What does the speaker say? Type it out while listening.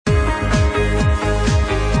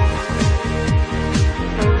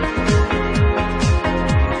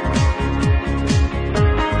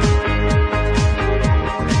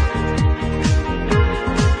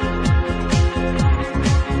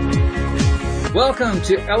Welcome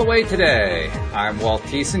to LOA Today. I'm Walt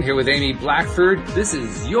Thiessen here with Amy Blackford. This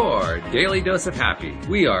is your Daily Dose of Happy.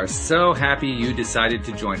 We are so happy you decided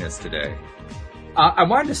to join us today. I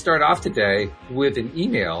wanted to start off today with an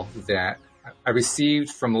email that I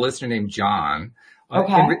received from a listener named John.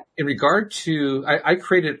 Okay. In regard to, I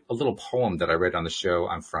created a little poem that I read on the show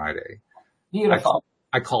on Friday. Beautiful.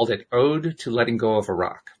 I called it Ode to Letting Go of a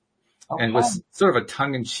Rock. Okay. And was sort of a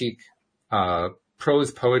tongue-in-cheek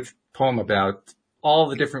prose poem about all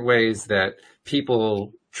the different ways that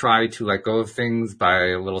people try to let go of things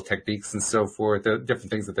by little techniques and so forth, the different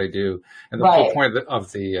things that they do. And the whole point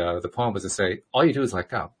of the poem was to say, all you do is let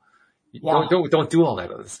go. Yeah. Don't do all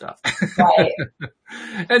that other stuff. Right.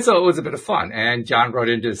 And so it was a bit of fun. And John wrote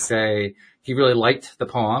in to say he really liked the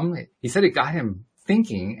poem. He said it got him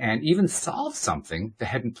thinking and even solved something that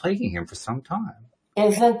had been plaguing him for some time.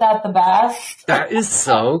 Isn't that the best? That is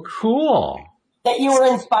so cool. That you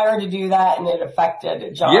were inspired to do that and it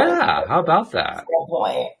affected John. Yeah, how about that?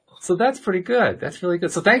 Point. So that's pretty good. That's really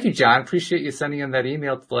good. So thank you, John. Appreciate you sending in that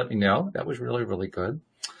email to let me know. That was really, really good.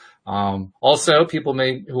 Also, people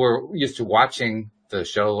who are used to watching the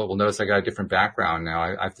show will notice I got a different background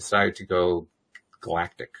now. I've decided to go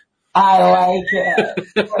galactic. I like it.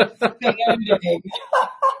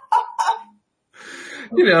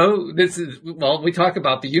 You know, we talk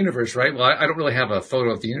about the universe, right? Well, I don't really have a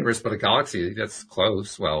photo of the universe, but a galaxy that's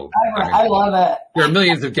close. Well, I love it. There are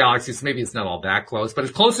millions of galaxies, so maybe it's not all that close, but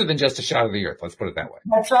it's closer than just a shot of the Earth. Let's put it that way.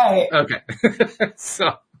 That's right. Okay.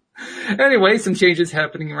 So anyway, some changes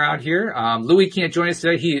happening around here. Louis can't join us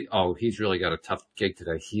today. He's really got a tough gig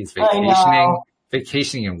today. He's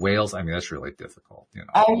vacationing in Wales. I mean, that's really difficult. You know.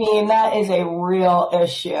 I mean, that is a real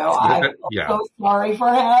issue. I'm so sorry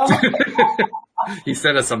for him. He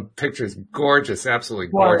sent us some pictures. Gorgeous, absolutely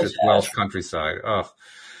gorgeous Welsh countryside. Oh,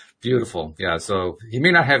 beautiful. Yeah. So he may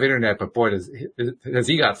not have internet, but boy, has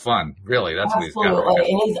he got fun. Really. That's what he's got.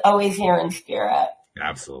 Absolutely. And he's always here in spirit.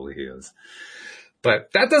 Absolutely he is. But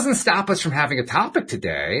that doesn't stop us from having a topic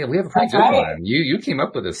today. We have a pretty good one. You came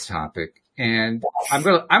up with this topic, and I'm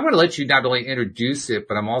going to let you not only introduce it,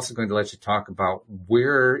 but I'm also going to let you talk about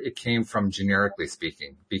where it came from, generically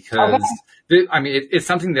speaking, because it's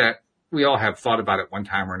something that we all have thought about at one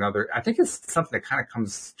time or another. I think it's something that kind of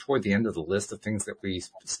comes toward the end of the list of things that we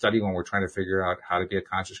study when we're trying to figure out how to be a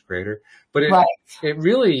conscious creator. But it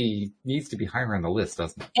really needs to be higher on the list,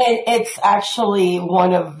 doesn't it? It's actually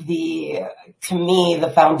one of the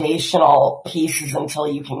foundational pieces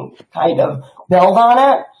until you can kind of build on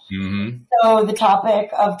it. Mm-hmm. So the topic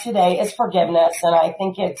of today is forgiveness, and I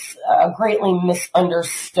think it's a greatly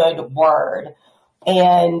misunderstood word.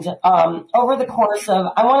 And over the course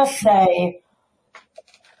of, I want to say,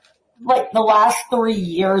 like the last 3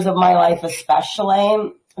 years of my life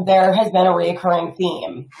especially, there has been a recurring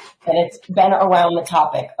theme, and it's been around the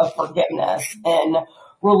topic of forgiveness and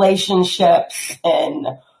relationships and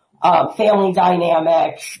family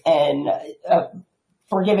dynamics and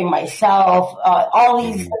forgiving myself, all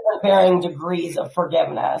these different varying degrees of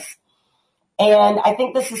forgiveness. And I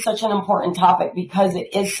think this is such an important topic because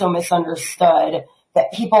it is so misunderstood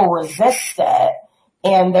that people resist it,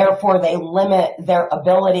 and therefore they limit their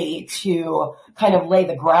ability to kind of lay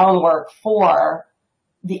the groundwork for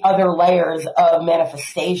the other layers of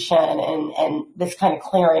manifestation and this kind of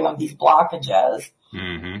clearing of these blockages.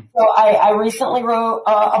 Mm-hmm. So I recently wrote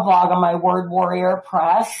a blog on my Word Warrior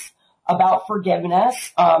Press about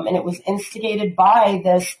forgiveness, and it was instigated by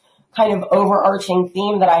this kind of overarching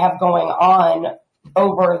theme that I have going on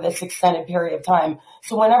over this extended period of time.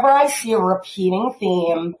 So whenever I see a repeating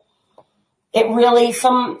theme, it really,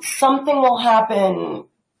 something will happen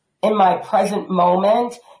in my present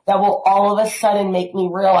moment that will all of a sudden make me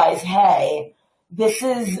realize, hey, this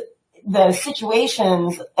is, the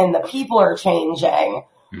situations and the people are changing,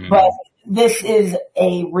 but this is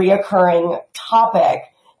a reoccurring topic,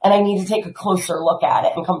 and I need to take a closer look at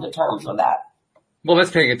it and come to terms with that. Well,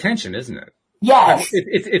 that's paying attention, isn't it? Yes.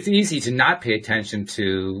 It's easy to not pay attention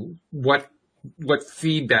to what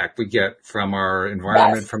feedback we get from our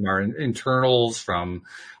environment, from our internals, from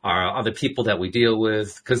our other people that we deal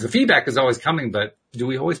with. Because the feedback is always coming, but do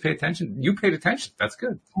we always pay attention? You paid attention. That's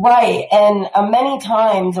good. Right. And many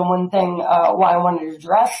times, and one thing why I wanted to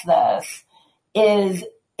address this is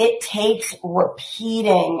it takes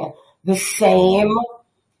repeating the same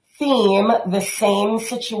theme, the same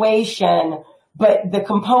situation, but the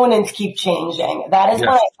components keep changing. That is when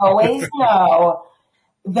I always know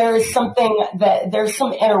there's some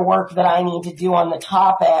inner work that I need to do on the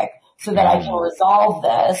topic so that I can resolve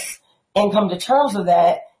this and come to terms with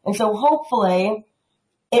it. And so hopefully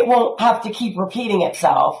it won't have to keep repeating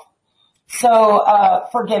itself. So,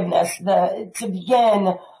 forgiveness. To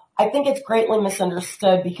begin, I think it's greatly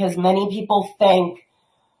misunderstood because many people think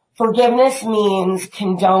forgiveness means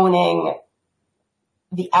condoning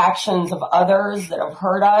the actions of others that have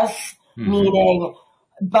hurt us, meaning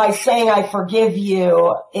by saying I forgive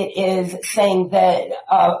you, it is saying that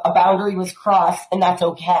a boundary was crossed and that's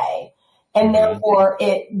okay. And therefore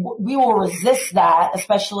we will resist that,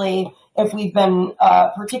 especially if we've been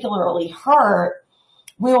particularly hurt.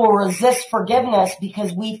 We will resist forgiveness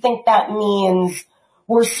because we think that means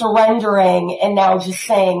we're surrendering and now just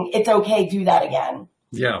saying it's okay, do that again.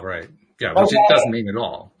 Yeah, right. Yeah, which it doesn't mean at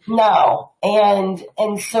all. No. And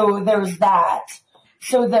so there's that.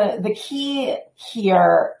 So the key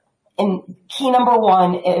here, and key number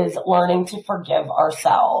one is learning to forgive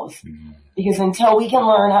ourselves. Because until we can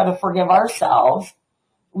learn how to forgive ourselves,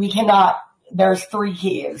 we cannot, there's three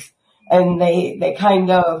keys and they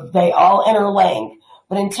all interlink.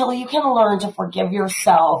 But until you can learn to forgive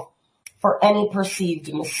yourself for any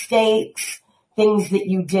perceived mistakes, things that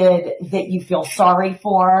you did that you feel sorry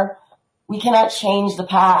for, we cannot change the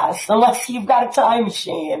past unless you've got a time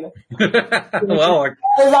machine. Well,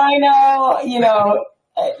 as I know,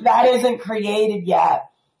 that isn't created yet.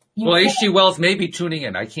 Well, H.G. Wells may be tuning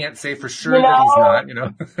in. I can't say for sure that he's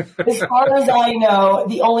not, As far as I know,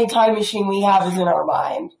 the only time machine we have is in our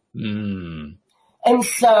mind. And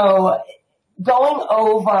so going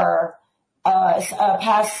over a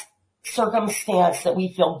past circumstance that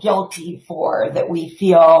we feel guilty for, that we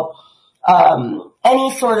feel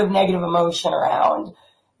any sort of negative emotion around,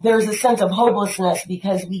 there's a sense of hopelessness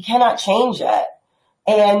because we cannot change it.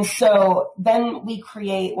 And so then we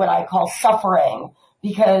create what I call suffering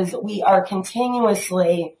because we are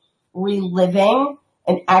continuously reliving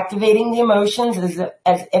and activating the emotions as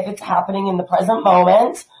if it's happening in the present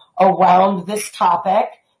moment around this topic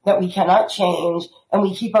that we cannot change. And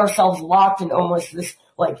we keep ourselves locked in almost this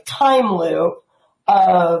like time loop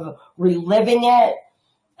of reliving it,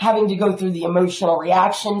 having to go through the emotional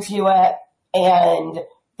reaction to it, and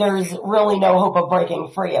there's really no hope of breaking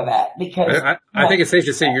free of it because I think it's safe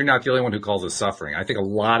to say you're not the only one who calls it suffering. I think a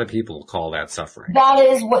lot of people call that suffering. That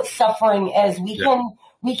is what suffering is.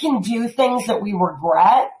 We can do things that we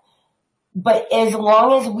regret, but as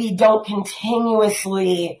long as we don't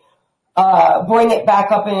continuously bring it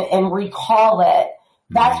back up and recall it,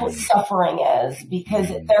 that's what suffering is, because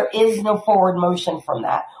there is no forward motion from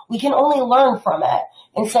that. We can only learn from it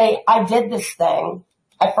and say, I did this thing.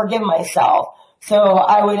 I forgive myself. So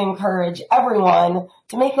I would encourage everyone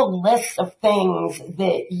to make a list of things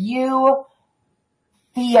that you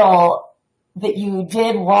feel that you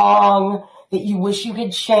did wrong, that you wish you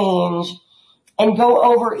could change, and go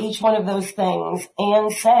over each one of those things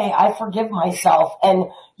and say, I forgive myself. And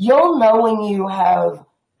you'll know when you have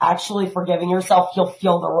actually forgiven yourself, you'll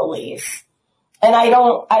feel the release. And I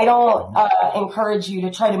don't encourage you to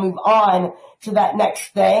try to move on to that next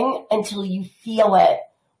thing until you feel it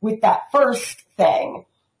with that first thing.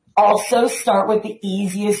 Also start with the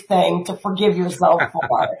easiest thing to forgive yourself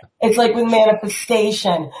for. It's like with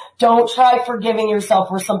manifestation. Don't try forgiving yourself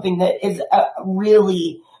for something that is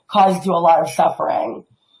really caused you a lot of suffering.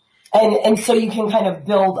 And so you can kind of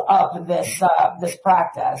build up this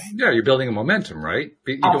practice. Yeah, you're building a momentum, right?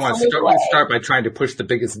 You don't want to start by trying to push the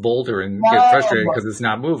biggest boulder and get frustrated because it's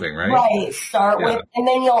not moving, right? Right. Start with, and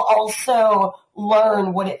then you'll also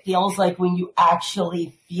learn what it feels like when you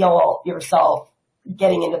actually feel yourself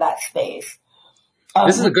getting into that space.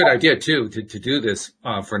 This is a good idea too, to do this,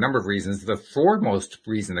 for a number of reasons. The foremost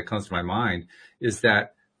reason that comes to my mind is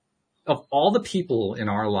that of all the people in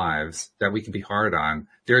our lives that we can be hard on,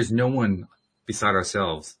 there is no one beside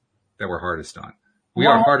ourselves that we're hardest on. We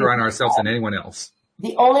are harder on ourselves than anyone else.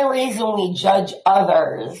 The only reason we judge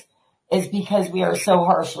others is because we are so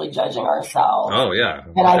harshly judging ourselves. Oh, yeah.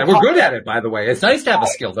 And we're good at it, by the way. It's nice to have a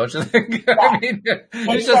skill, don't you think? I mean,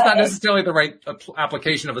 it's just not necessarily the right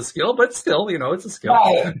application of a skill, but still, it's a skill.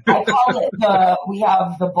 Right. I call it we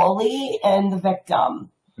have the bully and the victim.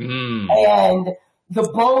 And the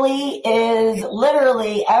bully is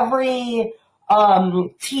literally every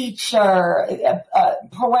teacher,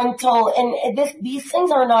 parental, and these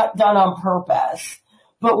things are not done on purpose,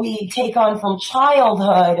 but we take on from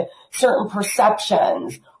childhood certain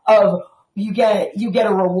perceptions of you get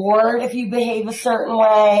a reward if you behave a certain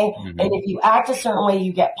way, and if you act a certain way,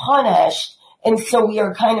 you get punished. And so we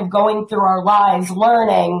are kind of going through our lives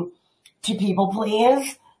learning to people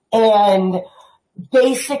please, and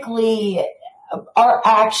basically our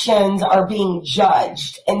actions are being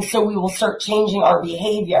judged, and so we will start changing our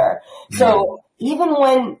behavior. So even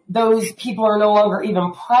when those people are no longer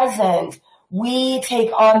even present, we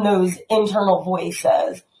take on those internal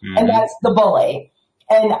voices. and that's the bully.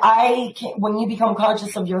 And when you become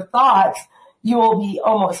conscious of your thoughts, you will be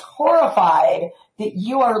almost horrified that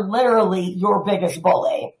you are literally your biggest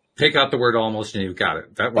bully. Take out the word almost and you've got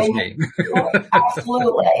it. That was me.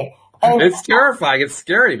 Absolutely. And it's terrifying. It's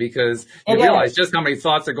scary because you realize just how many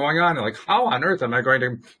thoughts are going on. And like, how on earth am I going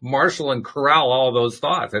to marshal and corral all those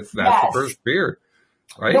thoughts? That's the first fear,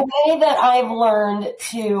 right? The way that I've learned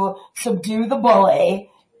to subdue the bully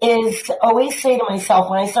is to always say to myself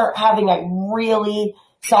when I start having a really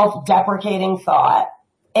self-deprecating thought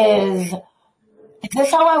is this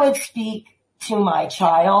how I would speak to my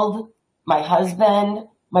child, my husband,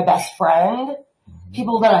 my best friend,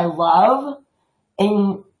 people that I love?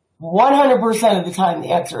 And 100% of the time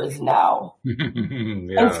the answer is no.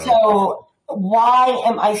 And so why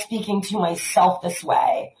am I speaking to myself this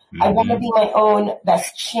way? I want to be my own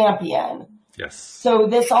best champion. Yes. So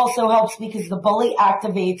this also helps because the bully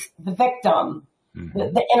activates the victim,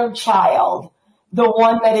 the inner child, the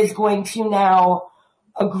one that is going to now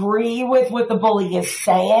agree with what the bully is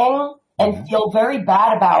saying and feel very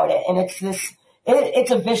bad about it. And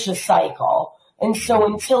it's a vicious cycle. And so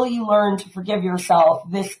until you learn to forgive yourself,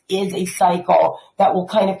 this is a cycle that will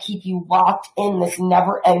kind of keep you locked in this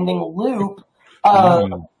never-ending loop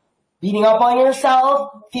of beating up on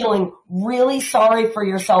yourself, feeling really sorry for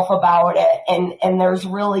yourself about it, and there's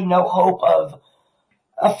really no hope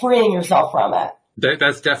of freeing yourself from it.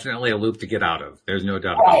 That's definitely a loop to get out of. There's no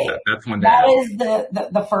doubt Right. about that. That's one. That is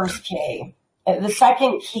the first key. The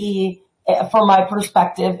second key, from my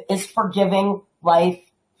perspective, is forgiving life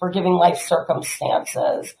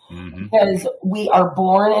circumstances. Because we are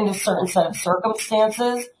born into a certain set of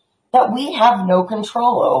circumstances that we have no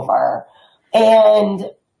control over. And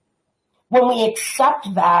when we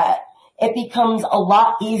accept that, it becomes a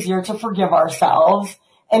lot easier to forgive ourselves,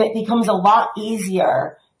 and it becomes a lot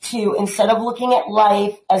easier to, instead of looking at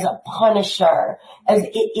life as a punisher, as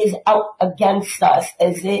it is out against us,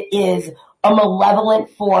 as it is a malevolent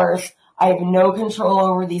force, I have no control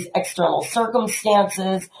over these external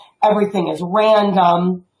circumstances, everything is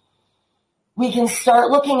random, we can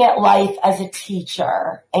start looking at life as a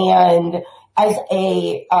teacher and as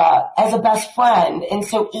a best friend. And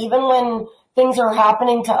so even when things are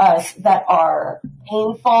happening to us that are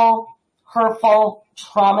painful, hurtful,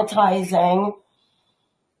 traumatizing,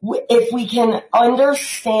 if we can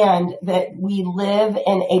understand that we live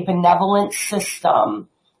in a benevolent system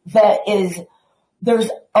that is, there's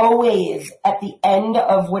always at the end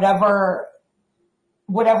of whatever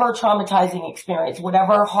traumatizing experience,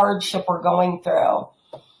 whatever hardship we're going through,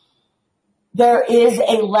 there is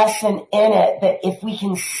a lesson in it that if we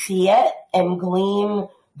can see it and glean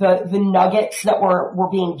the nuggets that we're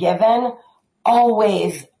being given,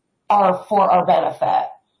 always are for our benefit.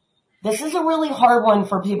 This is a really hard one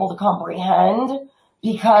for people to comprehend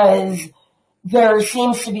because there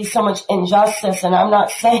seems to be so much injustice, and I'm not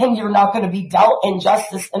saying you're not going to be dealt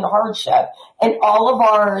injustice and hardship, and all of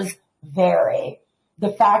ours vary.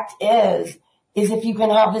 The fact is if you can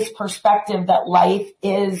have this perspective that life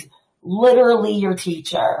is literally your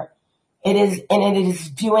teacher, it is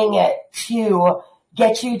doing it to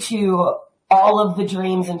get you to all of the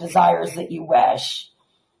dreams and desires that you wish.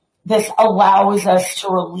 This allows us to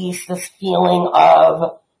release this feeling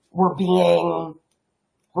of we're being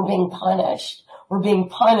punished. We're being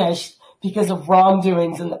punished because of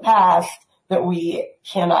wrongdoings in the past that we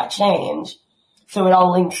cannot change. So it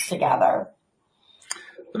all links together.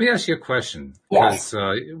 Let me ask you a question. Yes.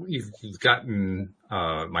 Because you've gotten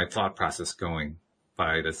my thought process going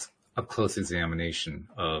by this up-close examination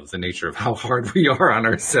of the nature of how hard we are on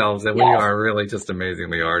ourselves, and we are really just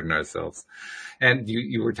amazingly hard on ourselves. And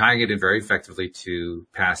you were tying it in very effectively to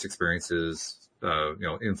past experiences,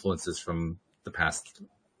 influences from the past,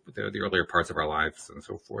 the earlier parts of our lives and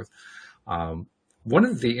so forth. One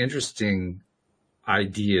of the interesting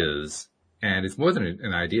ideas, and it's more than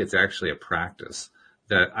an idea, it's actually a practice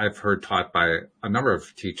that I've heard taught by a number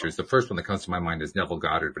of teachers. The first one that comes to my mind is Neville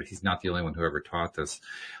Goddard, but he's not the only one who ever taught this.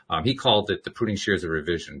 He called it the pruning shears of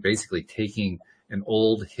revision, basically taking an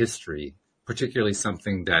old history, particularly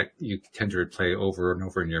something that you tend to replay over and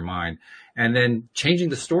over in your mind, and then changing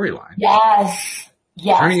the storyline. Yes.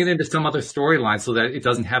 Turning it into some other storyline so that it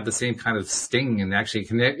doesn't have the same kind of sting, and actually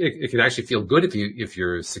it could actually feel good if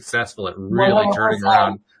you're successful at really 100%. Turning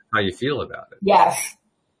around how you feel about it. Yes.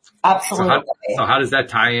 Absolutely. So how does that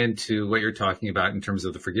tie into what you're talking about in terms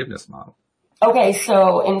of the forgiveness model? Okay,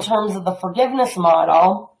 so in terms of the forgiveness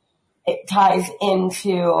model, it ties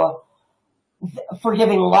into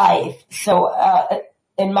forgiving life. So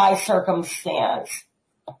in my circumstance,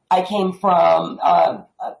 I came from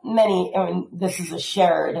this is a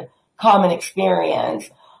shared common experience.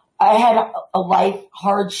 I had a life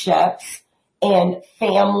hardships and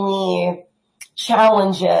family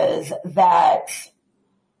challenges that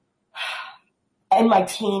in my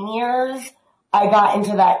teen years, I got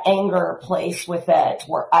into that anger place with it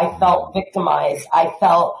where I felt victimized. I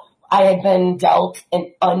felt I had been dealt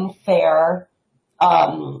an unfair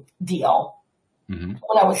deal. When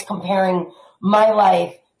I was comparing my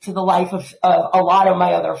life to the life of a lot of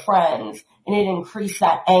my other friends, and it increased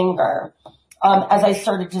that anger. As I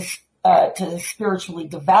started to spiritually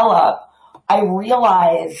develop, I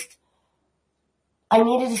realized I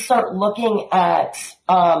needed to start looking at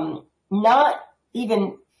not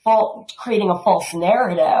even creating a false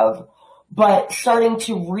narrative, but starting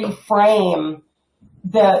to reframe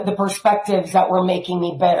the perspectives that were making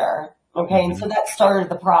me bitter. Okay. And so that started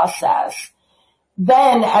the process.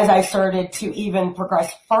 Then as I started to even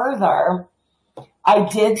progress further, I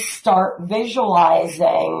did start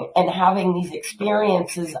visualizing and having these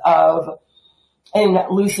experiences in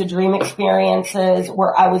lucid dream experiences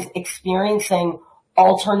where I was experiencing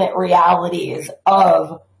alternate realities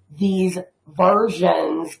of these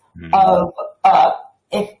versions of,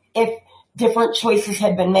 if different choices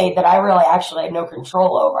had been made that I really actually had no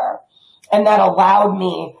control over. And that allowed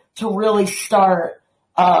me to really start,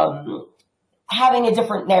 having a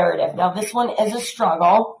different narrative. Now this one is a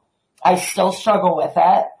struggle. I still struggle with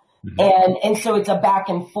it. And so it's a back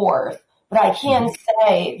and forth, but I can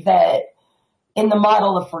say that in the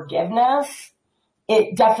model of forgiveness,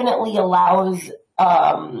 it definitely allows,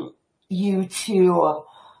 you to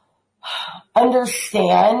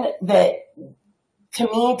understand that to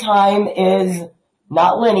me, time is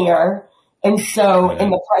not linear. And so in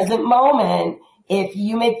the present moment, if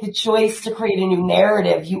you make the choice to create a new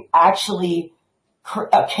narrative, you actually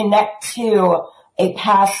connect to a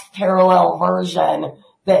past parallel version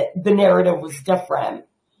that the narrative was different.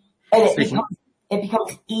 And it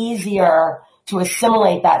becomes easier to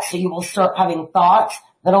assimilate that. So you will start having thoughts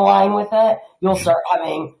that align with it. You'll start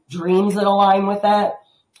having dreams that align with it.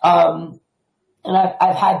 And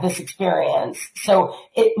I've had this experience. So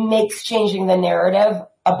it makes changing the narrative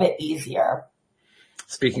a bit easier.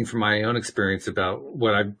 Speaking from my own experience about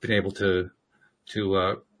what I've been able to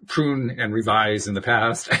prune and revise in the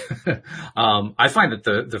past, I find that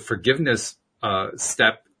the forgiveness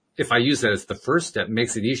step, if I use that as the first step,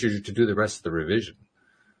 makes it easier to do the rest of the revision.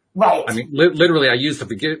 Right. I mean, literally, I use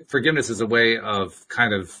the forgiveness as a way of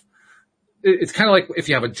it's kind of like if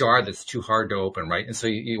you have a jar that's too hard to open, right? And so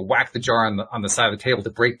you whack the jar on the side of the table to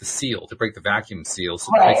break the seal, to break the vacuum seal,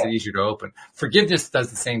 so it makes it easier to open. Forgiveness does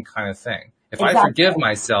the same kind of thing. If I forgive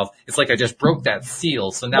myself, it's like I just broke that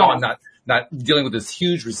seal. So now I'm not dealing with this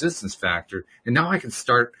huge resistance factor. And now I can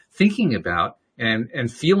start thinking about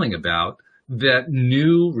and feeling about that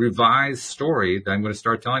new revised story that I'm going to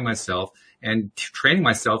start telling myself and training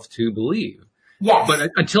myself to believe. Yes. But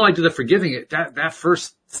until I do the forgiving, that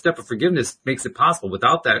first step of forgiveness makes it possible.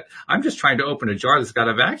 Without that, I'm just trying to open a jar that's got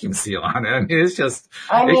a vacuum seal on it. I mean, it's just,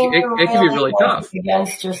 it can be really tough.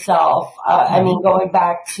 Against yourself. I mean, going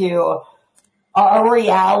back to our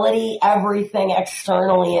reality, everything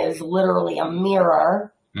externally is literally a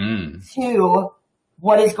mirror to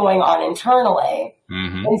what is going on internally.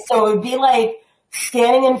 And so it would be like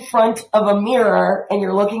standing in front of a mirror and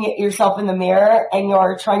you're looking at yourself in the mirror and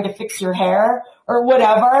you're trying to fix your hair or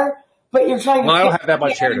whatever, but you're trying to I don't have that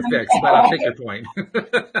much hair to fix, but I'll take your point.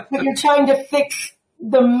 But you're trying to fix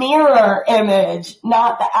the mirror image,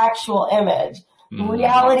 not the actual image.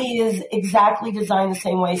 Reality is exactly designed the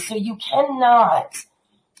same way. So you cannot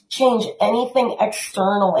change anything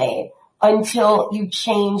externally until you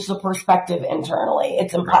change the perspective internally.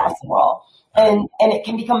 It's impossible. And it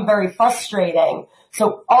can become very frustrating.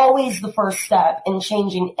 So always the first step in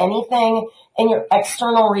changing anything in your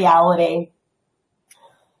external reality,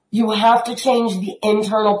 you have to change the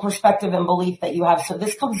internal perspective and belief that you have. So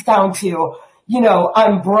this comes down to,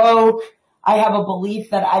 I'm broke. I have a belief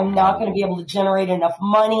that I'm not going to be able to generate enough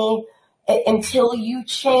money. Until you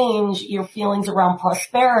change your feelings around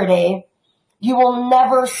prosperity, you will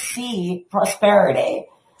never see prosperity.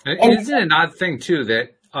 And isn't it an odd thing too that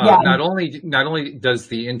not only does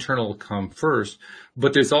the internal come first,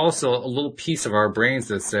 but there's also a little piece of our brains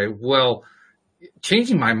that say, well,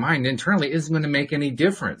 changing my mind internally isn't going to make any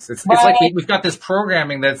difference. It's like we've got this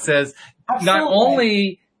programming that says not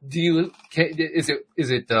only is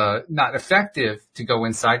it not effective to go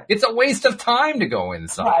inside, it's a waste of time to go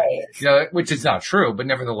inside. Which is not true, but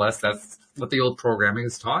nevertheless, that's what the old programming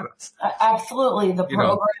has taught us. Absolutely. The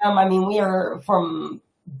program, I mean, we are from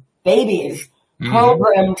babies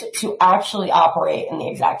programmed to actually operate in the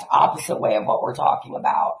exact opposite way of what we're talking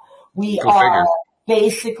about. We are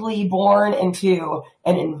basically born into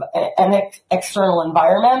an external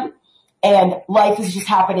environment, and life is just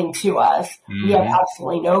happening to us. Mm-hmm. We have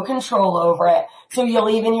absolutely no control over it. So you'll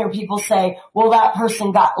even hear people say, well, that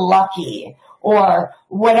person got lucky or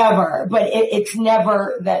whatever, but it's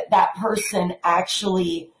never that person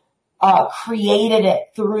actually created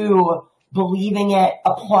it through believing it,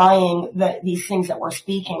 applying these things that we're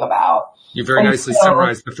speaking about. You very nicely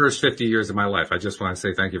summarized the first 50 years of my life. I just want to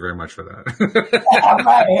say thank you very much for that.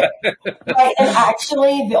 Right. And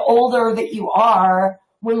actually, the older that you are,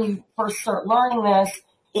 when you first start learning this,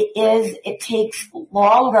 it takes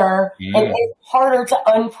longer and it's harder to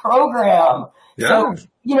unprogram. Yeah. So,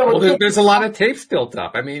 well, there's a lot of tapes built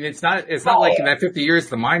up. I mean, it's not like in that 50 years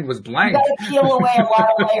the mind was blank. You gotta peel away a lot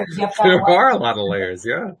of layers. There are a lot of layers,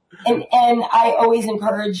 yeah. And I always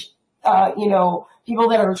encourage, people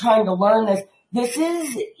that are trying to learn this.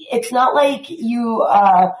 It's not like you,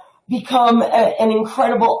 become an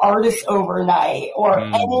incredible artist overnight or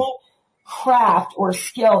any craft or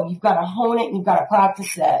skill. You've got to hone it and you've got to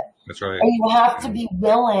practice it. That's right. And you have to be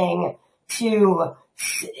willing to,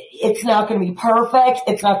 it's not going to be perfect.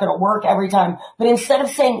 It's not going to work every time. But instead of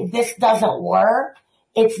saying this doesn't work,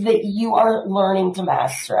 it's that you are learning to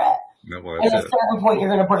master it. No, well, at a certain point, you're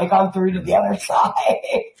going to break on through to the other side.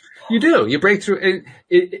 You do. You break through.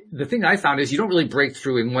 The thing I found is you don't really break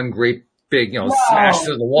through in one great big, smash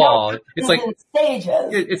through the wall. It's like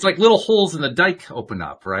stages. It's like little holes in the dike open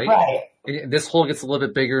up, right? Right. This hole gets a little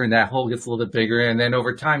bit bigger and that hole gets a little bit bigger. And then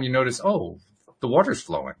over time you notice, the water's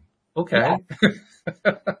flowing. Okay.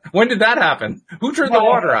 Yeah. When did that happen? Who turned the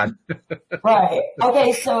water on? Right.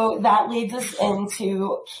 Okay. So that leads us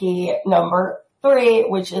into key number 3,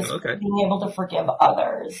 which is being able to forgive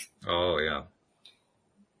others. Oh, yeah.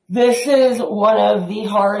 This is one of the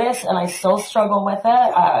hardest, and I still struggle with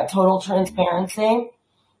it. Total transparency.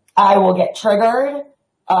 I will get triggered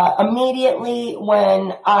immediately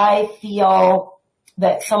when I feel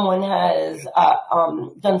that someone has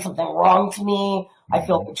done something wrong to me. I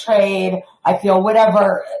feel betrayed. I feel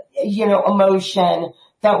whatever, emotion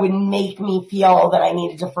that would make me feel that I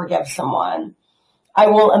needed to forgive someone. I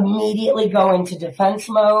will immediately go into defense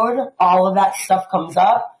mode. All of that stuff comes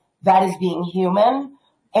up. That is being human.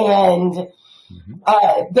 And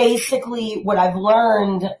basically what I've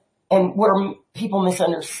learned and where people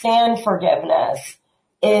misunderstand forgiveness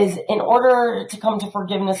is in order to come to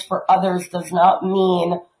forgiveness for others does not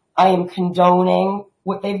mean I am condoning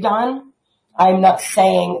what they've done. I'm not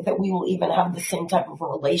saying that we will even have the same type of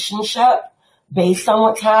relationship based on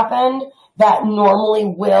what's happened. That normally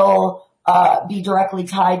will be directly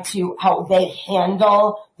tied to how they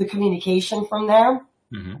handle the communication from there.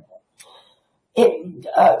 Mm-hmm.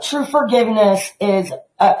 True forgiveness is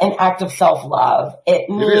an act of self-love. It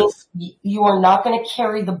means you are not going to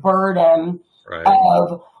carry the burden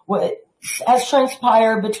of what has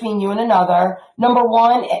transpired between you and another. Number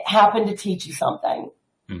one, it happened to teach you something.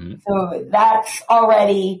 Mm-hmm. So that's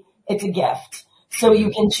already, it's a gift. So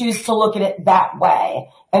you can choose to look at it that way.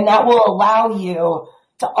 And that will allow you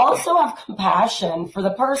to also have compassion for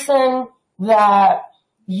the person that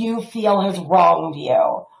you feel has wronged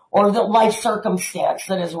you, or the life circumstance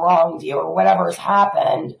that has wronged you, or whatever has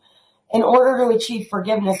happened. In order to achieve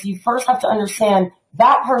forgiveness, you first have to understand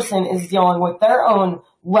that person is dealing with their own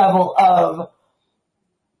level of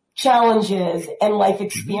challenges and life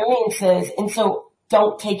experiences. And so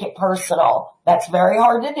don't take it personal. That's very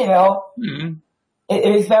hard to do. Mm-hmm. It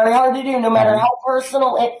is very hard to do, no matter how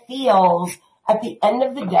personal it feels. At the end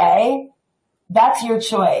of the day, that's your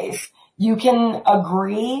choice. You can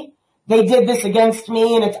agree they did this against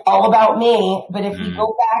me and it's all about me. But if you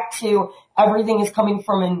go back to everything is coming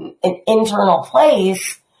from an internal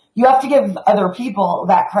place, you have to give other people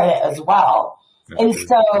that credit as well. That's and true.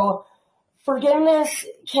 So forgiveness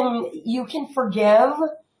you can forgive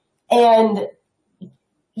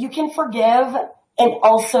and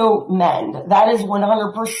also mend. That is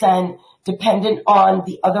 100% dependent on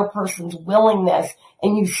the other person's willingness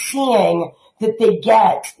and you seeing that they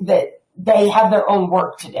get that they have their own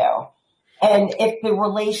work to do. And if the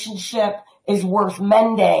relationship is worth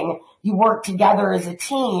mending, you work together as a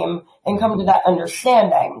team and come to that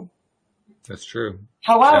understanding. That's true.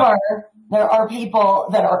 However, there are people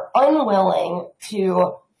that are unwilling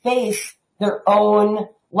to face their own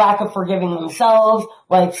lack of forgiving themselves,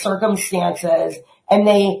 life circumstances, and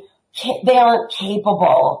they aren't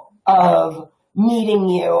capable of meeting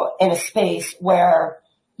you in a space where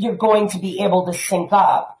you're going to be able to sync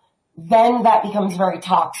up. Then that becomes very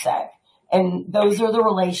toxic. And those are the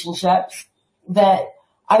relationships that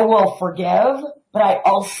I will forgive, but I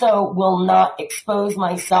also will not expose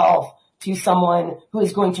myself to someone who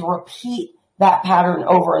is going to repeat that pattern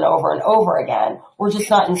over and over and over again. We're just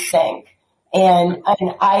not in sync. And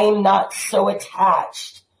I'm not so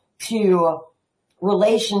attached to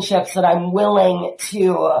relationships that I'm willing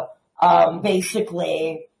to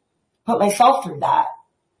basically put myself through that.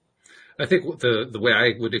 I think the way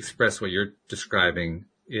I would express what you're describing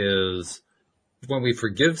is when we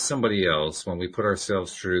forgive somebody else, when we put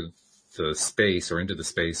ourselves through the space or into the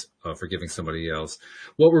space of forgiving somebody else,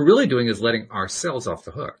 what we're really doing is letting ourselves off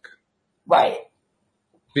the hook. Right.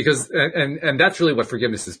 Because, and that's really what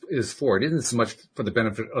forgiveness is for. It isn't so much for the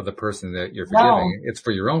benefit of the person that you're forgiving. No. It's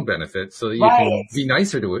for your own benefit so that you can be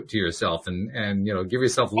nicer to yourself and, you know, give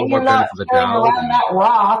yourself a little more benefit of the doubt. Around that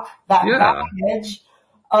rock, that baggage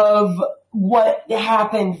of what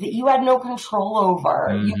happened that you had no control over.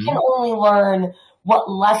 Mm-hmm. You can only learn what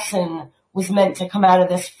lesson was meant to come out of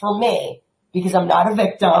this for me, because I'm not a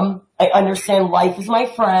victim. I understand life is my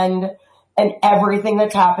friend, and everything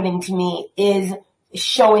that's happening to me is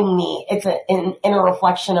showing me it's an inner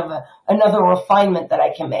reflection of another refinement that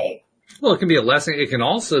I can make. Well, it can be a lesson. It can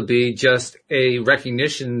also be just a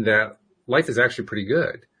recognition that life is actually pretty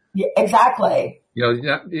good. Yeah, exactly. You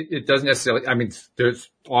know, it doesn't necessarily, I mean, there's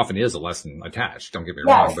often is a lesson attached, don't get me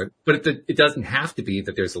wrong, but it doesn't have to be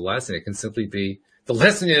that there's a lesson. It can simply be, the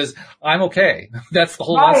lesson is, I'm okay. That's the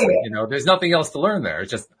whole lesson, you know, there's nothing else to learn there.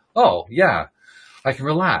 It's just, oh, yeah, I can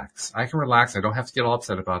relax. I don't have to get all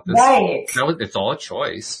upset about this. Right. It's all a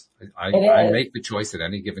choice. I make the choice at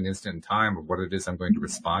any given instant in time of what it is I'm going to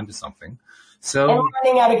respond to something. So, and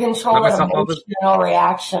learning how to control an emotional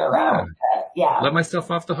reaction around it. Yeah. Let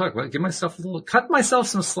myself off the hook. Give myself cut myself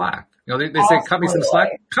some slack. You know, they say cut me some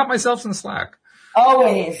slack. Cut myself some slack.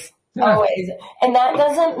 Always. And that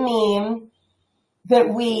doesn't mean that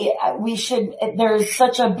we should, there's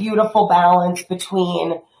such a beautiful balance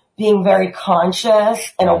between being very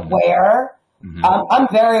conscious and aware. Mm-hmm. I'm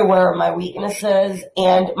very aware of my weaknesses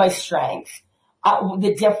and my strengths.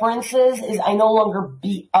 The difference is I no longer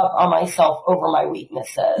beat up on myself over my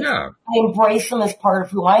weaknesses. Yeah. I embrace them as part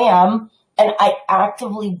of who I am, and I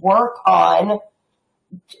actively work on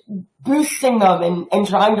boosting them and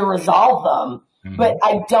trying to resolve them. Mm-hmm. But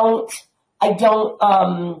I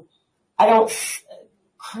don't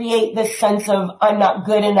create this sense of I'm not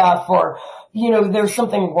good enough, or, you know, there's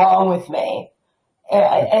something wrong with me.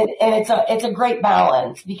 And it's a great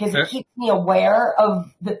balance, because it keeps me aware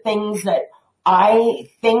of the things that I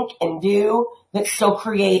think and do that still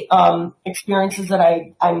create experiences that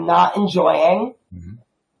I'm not enjoying. Mm-hmm.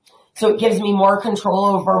 So it gives me more control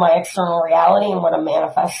over my external reality and what I'm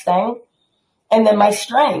manifesting. And then my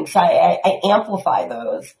strengths, I amplify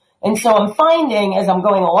those. And so I'm finding, as I'm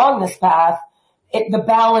going along this path, the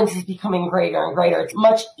balance is becoming greater and greater. It's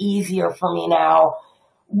much easier for me now.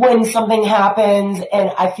 When something happens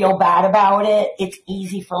and I feel bad about it, it's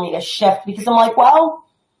easy for me to shift, because I'm like, well,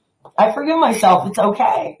 I forgive myself. It's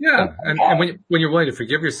okay. Yeah. It's okay. And when you're willing to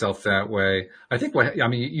forgive yourself that way, I think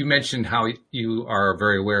you mentioned how you are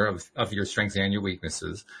very aware of your strengths and your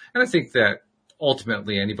weaknesses. And I think that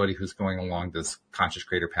ultimately anybody who's going along this conscious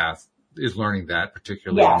creator path is learning that,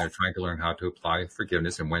 particularly when they're trying to learn how to apply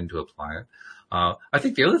forgiveness and when to apply it. I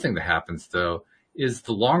think the other thing that happens though is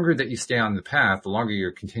the longer that you stay on the path, the longer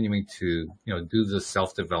you're continuing to, you know, do the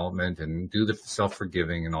self-development and do the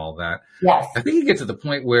self-forgiving and all that. Yes. I think you get to the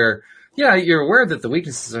point where, yeah, you're aware that the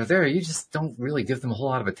weaknesses are there. You just don't really give them a whole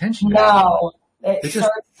lot of attention. No.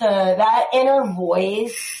 That inner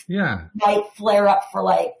voice might flare up for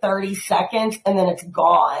like 30 seconds and then it's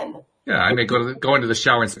gone. Yeah, I may go into the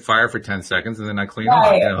shower and fire for 10 seconds and then I clean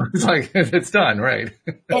up. You know? It's like, it's done, right?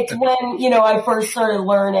 It's when, you know, I first started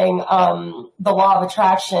learning, the law of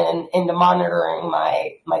attraction and monitoring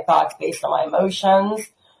my thoughts based on my emotions.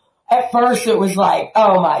 At first it was like,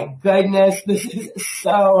 oh my goodness, this is it's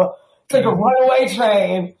like a runaway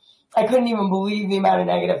train. I couldn't even believe the amount of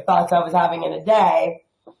negative thoughts I was having in a day.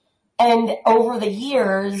 And over the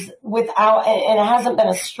years, and it hasn't been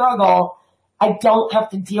a struggle, I don't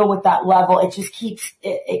have to deal with that level. It just keeps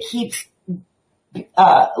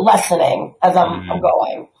lessening as I'm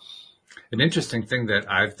going. An interesting thing that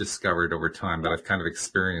I've discovered over time, that I've kind of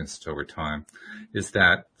experienced over time, is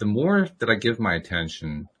that the more that I give my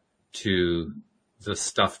attention to the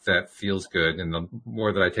stuff that feels good, and the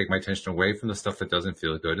more that I take my attention away from the stuff that doesn't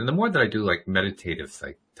feel good, and the more that I do like meditative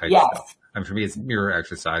type stuff. I mean, for me, it's mirror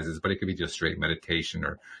exercises, but it could be just straight meditation,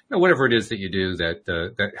 or, you know, whatever it is that you do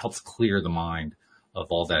that helps clear the mind of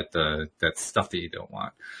all that stuff that you don't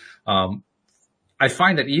want. I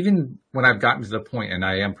find that even when I've gotten to the point, and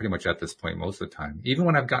I am pretty much at this point most of the time, even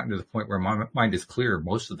when I've gotten to the point where my mind is clear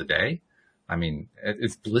most of the day, I mean,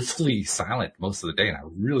 it's blissfully silent most of the day, and I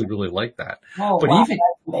really, really like that. Oh, But wow, even,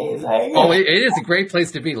 that's amazing. oh, it is a great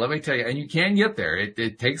place to be, let me tell you. And you can get there.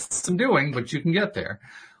 It takes some doing, but you can get there.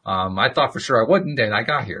 I thought for sure I wouldn't, and I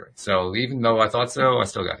got here. So even though I thought so, I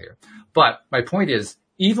still got here. But my point is,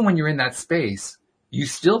 even when you're in that space, you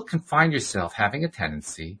still can find yourself having a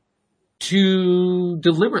tendency to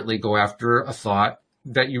deliberately go after a thought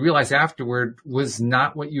that you realize afterward was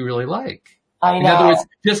not what you really like. I In other know. words,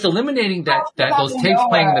 just eliminating that those tapes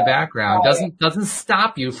playing in the background Right. doesn't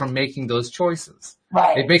stop you from making those choices. It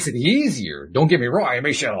Right. makes it easier. Don't get me wrong. It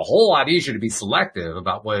makes it a whole lot easier to be selective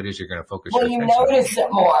about what it is you're going to focus Well, your you attention on. notice it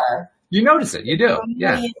more. You notice it. You do.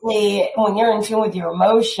 Yeah. Immediately, when you're in tune with your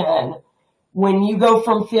emotion, when you go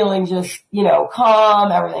from feeling just,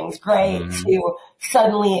 calm, everything's great, to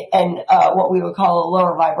suddenly what we would call a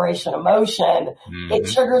lower vibration emotion,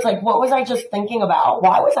 it triggers like, what was I just thinking about?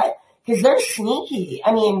 Why was I? Because they're sneaky.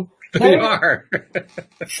 I mean, They are.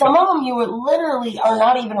 some of them you would literally are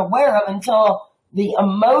not even aware of until the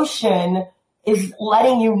emotion is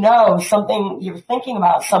letting you know something, you're thinking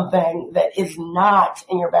about something that is not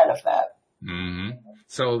in your benefit.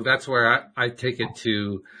 So that's where I take it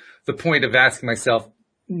to the point of asking myself,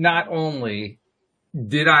 not only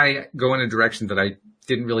did I go in a direction that I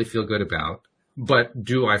didn't really feel good about, but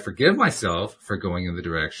do I forgive myself for going in the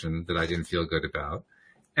direction that I didn't feel good about?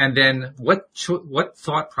 And then what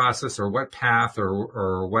thought process or what path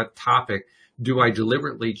or what topic do I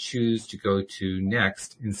deliberately choose to go to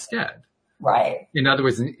next instead? Right. In other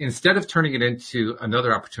words, instead of turning it into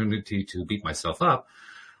another opportunity to beat myself up,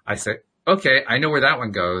 I say, okay, I know where that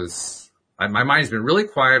one goes. My mind's been really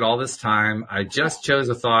quiet all this time. I just chose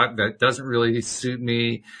a thought that doesn't really suit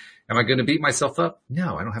me. Am I going to beat myself up?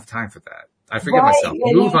 No, I don't have time for that. I forgive myself.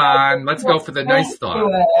 And Move on. Let's go for the nice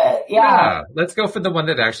thought. Yeah. Let's go for the one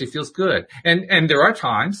that actually feels good. And there are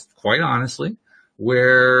times, quite honestly,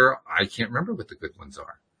 where I can't remember what the good ones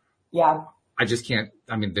are. Yeah. I just can't.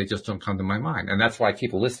 I mean, they just don't come to my mind. And that's why I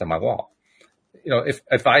keep a list on my wall. If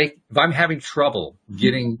I'm having trouble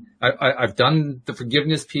getting, I've done the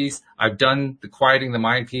forgiveness piece, I've done the quieting the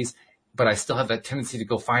mind piece, but I still have that tendency to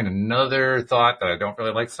go find another thought that I don't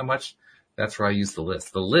really like so much. That's where I use the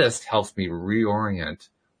list. The list helps me reorient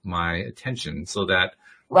my attention so that,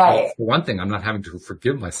 right. For one thing, I'm not having to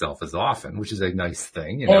forgive myself as often, which is a nice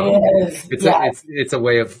thing. It is. It's a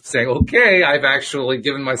way of saying, okay, I've actually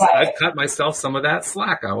given myself, Right. I've cut myself some of that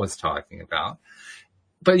slack I was talking about.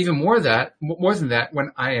 But even more than that,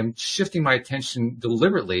 when I am shifting my attention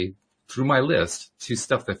deliberately through my list to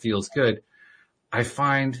stuff that feels good, I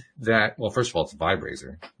find that, well, first of all, it's a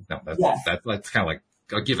vibrator. No, that's kind of like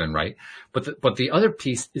a given, right? But the other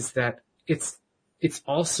piece is that it's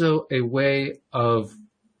also a way of,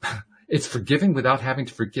 it's forgiving without having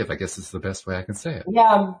to forgive. I guess is the best way I can say it.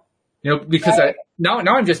 Yeah. Because right.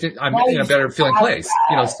 I'm in a better feeling place.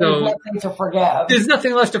 So there's nothing to forgive. There's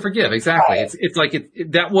nothing left to forgive. Exactly. Right. It's like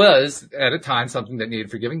that was at a time something that needed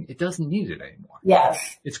forgiving. It doesn't need it anymore.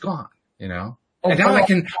 Yes. It's gone, And now I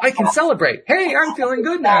can celebrate. Hey, I'm feeling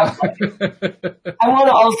good now. I want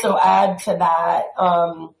to also add to that,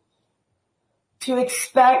 to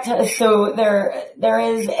expect, so there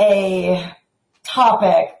is a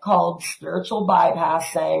topic called spiritual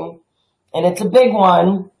bypassing, and it's a big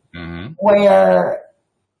one. Where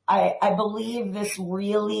I believe this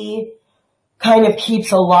really kind of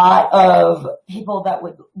keeps a lot of people that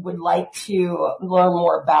would like to learn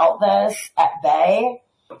more about this at bay,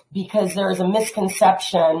 because there is a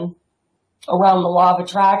misconception around the law of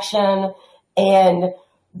attraction and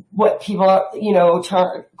what people,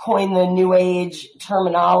 coin the new age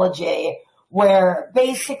terminology, where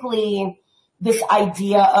basically this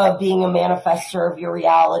idea of being a manifester of your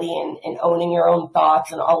reality and owning your own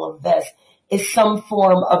thoughts and all of this is some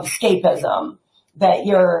form of escapism, that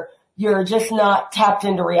you're just not tapped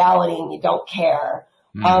into reality and you don't care.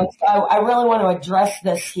 So I really want to address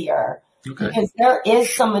this here, because there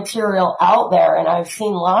is some material out there, and I've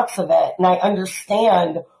seen lots of it, and I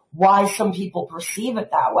understand why some people perceive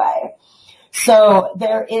it that way. So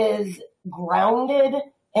there is grounded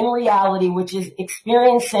in reality, which is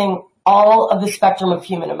experiencing all of the spectrum of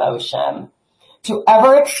human emotion. To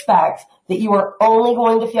ever expect that you are only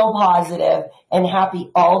going to feel positive and happy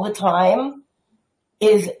all the time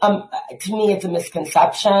is, to me, it's a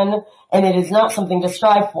misconception, and it is not something to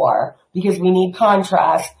strive for, because we need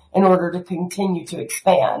contrast in order to continue to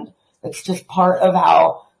expand. It's just part of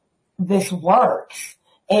how this works.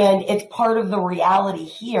 And it's part of the reality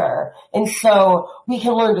here. And so we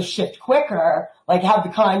can learn to shift quicker, like have the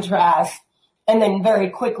contrast, and then very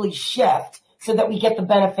quickly shift so that we get the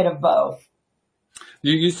benefit of both.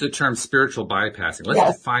 You use the term spiritual bypassing. Let's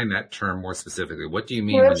Yes. define that term more specifically. What do you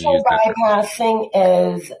mean when you Spiritual use that term?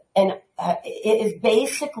 bypassing is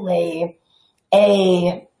basically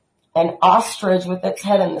an ostrich with its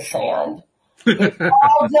head in the sand. It's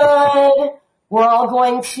all good. We're all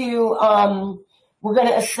going to, we're going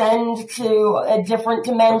to ascend to a different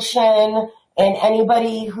dimension, and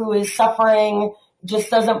anybody who is suffering just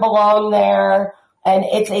doesn't belong there. And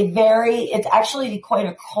it's actually quite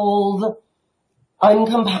a cold,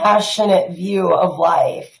 uncompassionate view of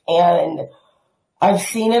life. And I've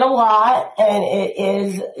seen it a lot, and it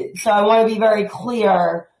is, so I want to be very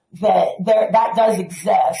clear that that does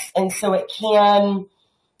exist. And so it can,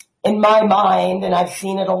 in my mind, and I've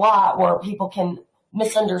seen it a lot where people can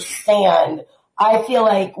misunderstand. I feel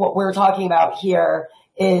like what we're talking about here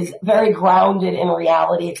is very grounded in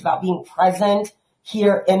reality. It's about being present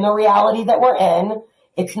here in the reality that we're in.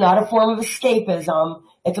 It's not a form of escapism.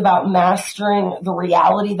 It's about mastering the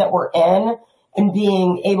reality that we're in and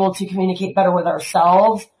being able to communicate better with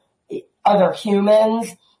ourselves, other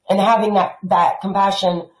humans, and having that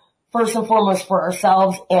compassion first and foremost for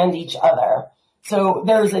ourselves and each other. So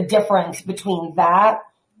there's a difference between that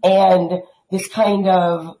and this kind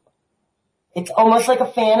of, it's almost like a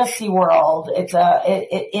fantasy world. It's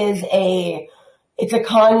a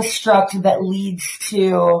construct that leads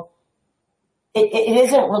to, it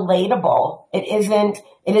isn't relatable. It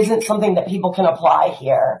isn't something that people can apply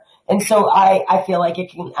here. And so I feel like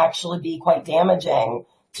it can actually be quite damaging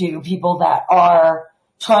to people that are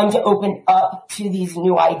trying to open up to these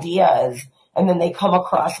new ideas, and then they come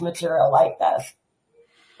across material like this.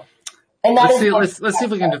 And let's see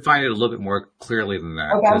if we can define it a little bit more clearly than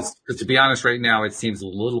that. Because to be honest, right now it seems a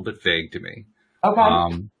little bit vague to me.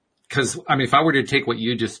 Okay. Because if I were to take what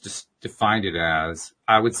you just defined it as,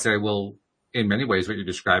 I would say, well, in many ways, what you're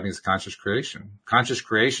describing is conscious creation. Conscious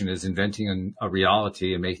creation is inventing a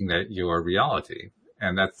reality and making that your reality,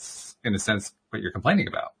 and that's in a sense what you're complaining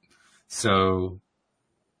about. So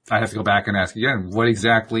I have to go back and ask again, what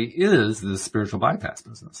exactly is the spiritual bypass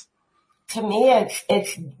business? To me,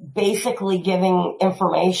 it's basically giving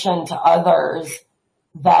information to others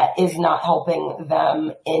that is not helping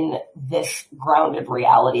them in this grounded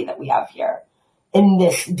reality that we have here, in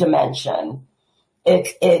this dimension.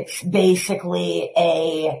 It's basically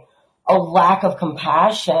a lack of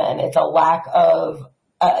compassion. It's a lack of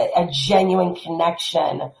a genuine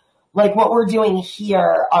connection. Like what we're doing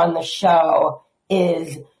here on the show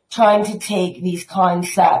is trying to take these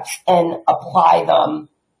concepts and apply them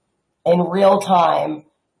in real time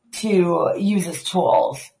to use as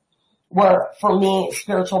tools. Where for me,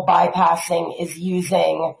 spiritual bypassing is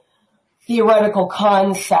using theoretical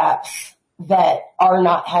concepts that are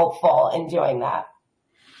not helpful in doing that.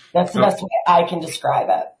 That's the best way I can describe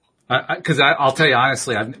it. Because I'll tell you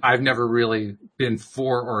honestly, I've never really been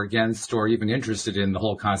for or against or even interested in the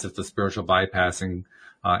whole concept of spiritual bypassing.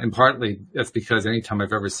 And partly that's because anytime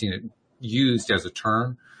I've ever seen it used as a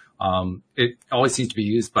term, it always seems to be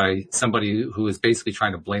used by somebody who is basically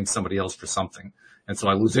trying to blame somebody else for something. And so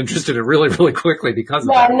I lose interest in it really, really quickly because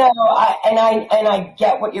of that. No, I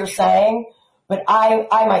get what you're saying, but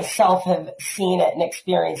I myself have seen it and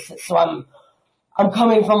experienced it. So I'm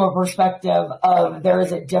coming from a perspective of there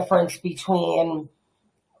is a difference between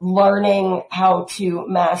learning how to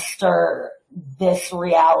master this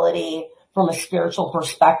reality from a spiritual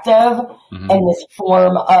perspective and this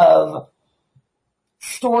form of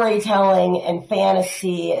storytelling and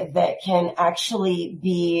fantasy that can actually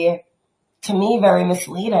be, to me, very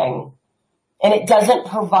misleading. And it doesn't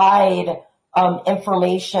provide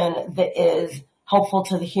information that is helpful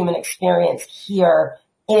to the human experience here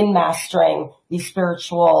in mastering these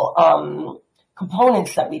spiritual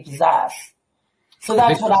components that we possess. So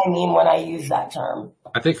that's what I mean when I use that term.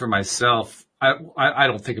 I think for myself, I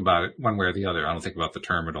don't think about it one way or the other. I don't think about the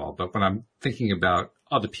term at all. But when I'm thinking about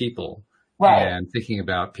other people and thinking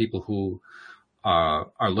about people who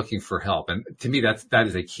are looking for help, and to me that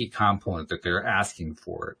is a key component that they're asking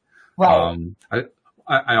for it. Right.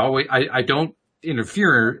 I don't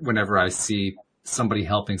interfere whenever I see somebody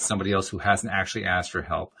helping somebody else who hasn't actually asked for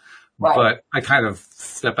help. Right. But I kind of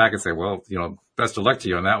step back and say, well, best of luck to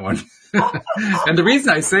you on that one. And the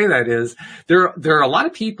reason I say that is there are a lot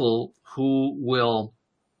of people who will,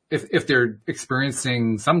 if they're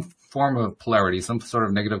experiencing some form of polarity, some sort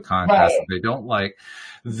of negative contrast that they don't like,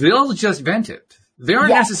 they'll just vent it. They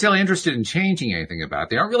aren't necessarily interested in changing anything about it.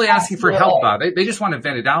 They aren't really asking for help about it. They just want to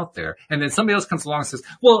vent it out there. And then somebody else comes along and says,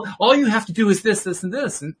 well, all you have to do is this, this, and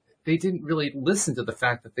this. And they didn't really listen to the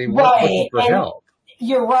fact that they weren't looking for help.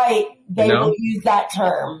 You're right. They will use that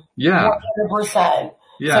term. Yeah. 100%.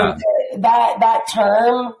 Yeah. that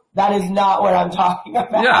term, that is not what I'm talking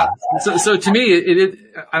about. Yeah. So to me,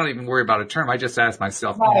 I don't even worry about a term. I just ask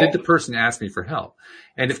myself, did the person ask me for help?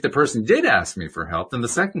 And if the person did ask me for help, then the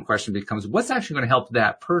second question becomes, what's actually going to help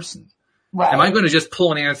that person? Right. Am I going to just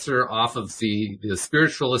pull an answer off of the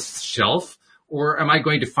spiritualist shelf, or am I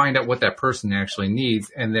going to find out what that person actually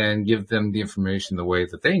needs and then give them the information the way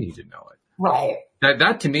that they need to know it? Right.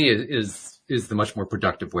 That to me is the much more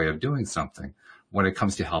productive way of doing something when it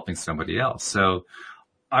comes to helping somebody else. So,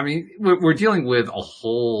 I mean, we're dealing with a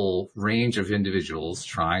whole range of individuals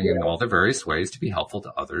trying in all their various ways to be helpful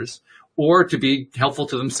to others or to be helpful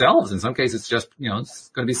to themselves. In some cases, it's just, it's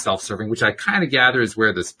going to be self-serving, which I kind of gather is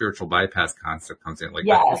where the spiritual bypass concept comes in, like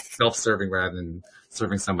self-serving rather than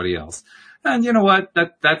serving somebody else. And you know what?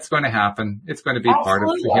 That's going to happen. It's going to be part of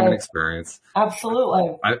the human experience.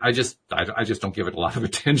 Absolutely. I just don't give it a lot of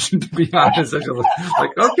attention, to be honest. I just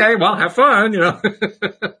like, okay, well, have fun,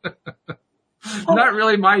 Not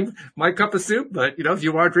really my cup of soup, but if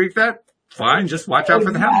you want to drink that, fine. Just watch out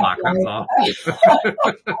for the hemlock. That's all.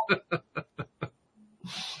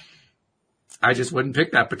 I just wouldn't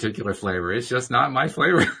pick that particular flavor. It's just not my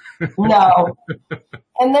flavor. No.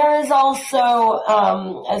 And there is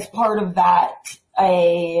also, as part of that,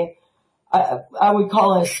 I would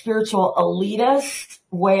call it a spiritual elitist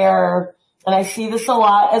where, and I see this a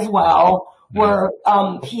lot as well, where,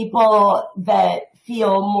 people that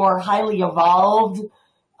feel more highly evolved,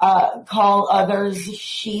 call others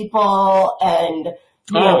sheeple and,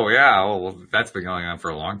 well, that's been going on for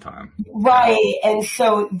a long time. Right. And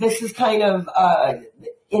so this is kind of,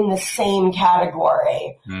 in the same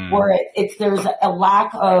category where there's a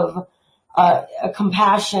lack of, a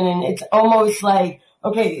compassion, and it's almost like,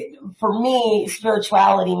 okay, for me,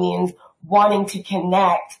 spirituality means wanting to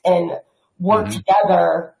connect and work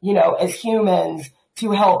together, as humans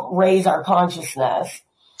to help raise our consciousness.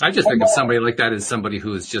 I just think of somebody like that as somebody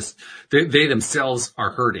who is just, they themselves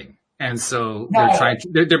are hurting. And so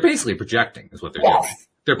they're basically projecting is what they're doing.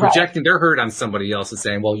 They're projecting their hurt on somebody else and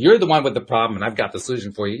saying, well, you're the one with the problem and I've got the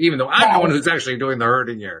solution for you, even though I'm the one who's actually doing the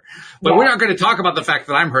hurting here. But we're not going to talk about the fact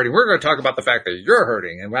that I'm hurting. We're going to talk about the fact that you're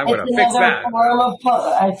hurting, and I'm going to fix that.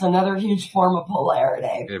 It's another huge form of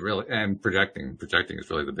polarity. It really, and projecting is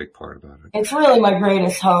really the big part about it. It's really my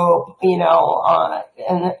greatest hope,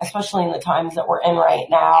 and especially in the times that we're in right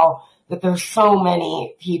now, that there's so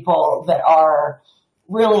many people that are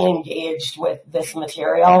really engaged with this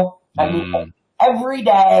material. I mean, every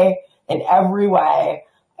day in every way.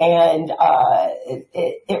 And,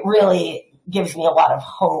 it really gives me a lot of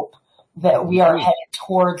hope that we are headed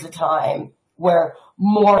towards a time where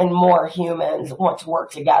more and more humans want to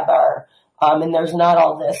work together. And there's not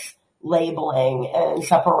all this labeling and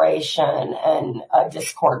separation and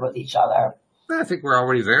discord with each other. I think we're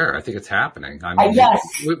already there. I think it's happening. I mean,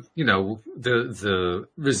 the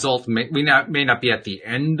result may not be at the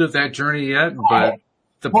end of that journey yet, but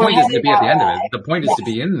the point isn't to be at the end of it. The point is to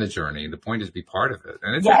be in the journey. The point is to be part of it.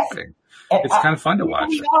 And it's happening. It's kind of fun to watch.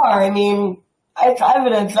 We are. I mean, it's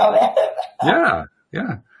evidence of it.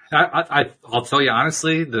 Yeah. I'll tell you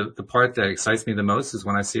honestly, the part that excites me the most is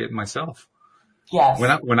when I see it in myself. Yes.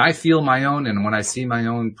 When I feel my own and when I see my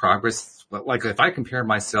own progress, like if I compare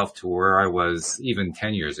myself to where I was even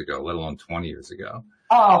 10 years ago, let alone 20 years ago.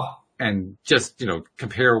 Oh. And just,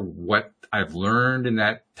 compare what I've learned in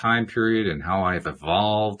that time period and how I've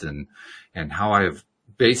evolved and how I've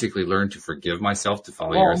basically learned to forgive myself, to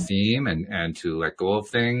follow your theme and to let go of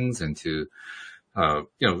things and to,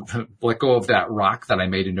 let go of that rock that I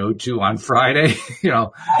made a note to on Friday,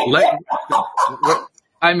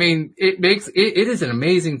 I mean, it is an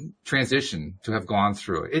amazing transition to have gone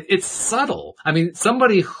through it. It's subtle. I mean,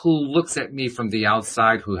 somebody who looks at me from the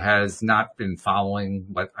outside who has not been following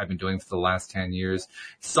what I've been doing for the last 10 years,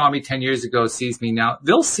 saw me 10 years ago, sees me now,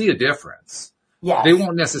 they'll see a difference. Yes. They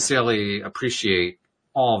won't necessarily appreciate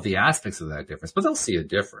all of the aspects of that difference, but they'll see a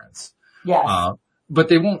difference. Yes. But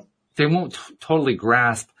they won't totally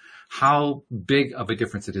grasp how big of a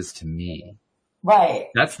difference it is to me. Right.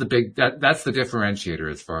 That's the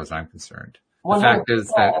differentiator as far as I'm concerned. 100%. The fact is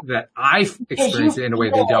that I've experienced it in a way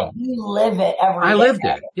they don't. You live it every day. I lived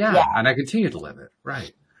it. Yeah. And I continue to live it.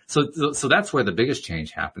 Right. So that's where the biggest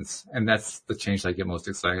change happens. And that's the change that I get most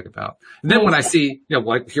excited about. And then when I see,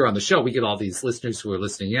 like here on the show, we get all these listeners who are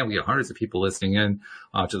listening in. We get hundreds of people listening in,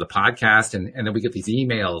 to the podcast. And then we get these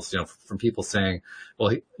emails, from people saying,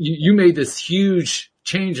 well, you made this huge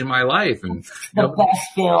change in my life. And the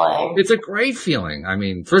best feeling. It's a great feeling. I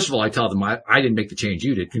mean, first of all, I tell them I didn't make the change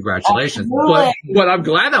you did. Congratulations. But I'm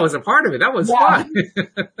glad I was a part of it. That was fun.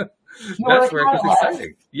 That's where it gets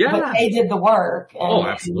exciting. Yeah. But they did the work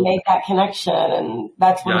and made that connection, and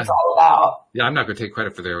that's what it's all about. Yeah, I'm not going to take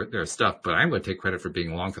credit for their stuff, but I'm going to take credit for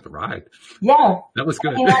being along for the ride. Yeah. That was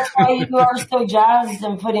good. I mean, that's why you are so jazzed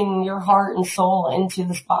and putting your heart and soul into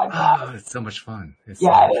this podcast. Oh, it's so much fun. It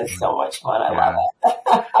is so much fun. I love it.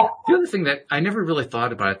 The other thing that I never really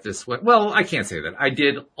thought about it this way, well, I can't say that. I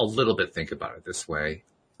did a little bit think about it this way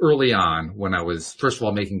early on when I was, first of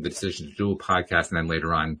all, making the decision to do a podcast, and then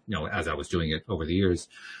later on, as I was doing it over the years,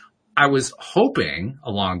 I was hoping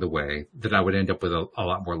along the way that I would end up with a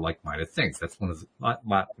lot more like-minded things. That's one of the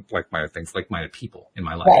like-minded things, like-minded people in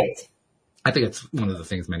my life. Right. I think it's one of the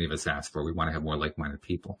things many of us ask for. We want to have more like-minded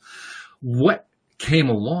people. What came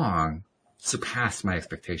along surpassed my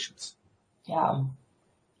expectations. Yeah.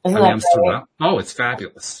 It's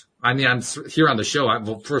fabulous. I mean, I'm here on the show.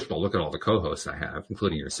 First of all, look at all the co-hosts I have,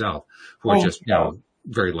 including yourself, who are just,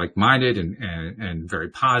 very like-minded and very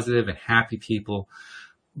positive and happy people.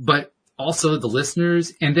 But also the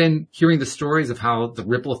listeners, and then hearing the stories of how the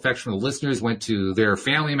ripple effects from the listeners went to their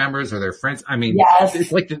family members or their friends. I mean,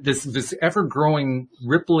 It's like this ever-growing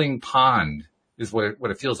rippling pond is what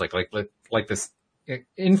it feels like this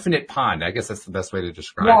infinite pond. I guess that's the best way to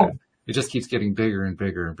describe it. It just keeps getting bigger and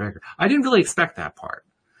bigger and bigger. I didn't really expect that part.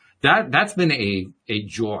 That's been a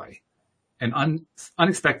joy, an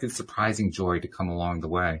unexpected, surprising joy to come along the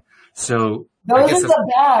way. So those are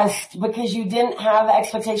the best because you didn't have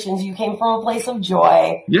expectations. You came from a place of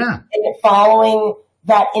joy. Yeah. And following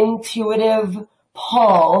that intuitive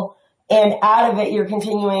pull, and out of it, you're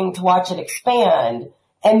continuing to watch it expand.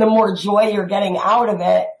 And the more joy you're getting out of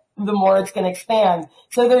it, the more it's going to expand.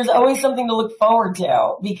 So there's always something to look forward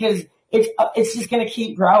to because it's just going to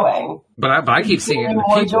keep growing. But I keep seeing it in the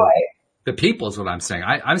more people. Joy. The people is what I'm saying.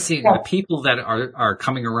 I'm seeing the people that are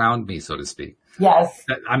coming around me, so to speak. Yes.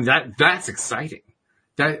 That's exciting.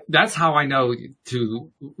 That's how I know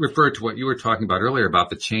to refer to what you were talking about earlier about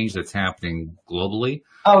the change that's happening globally.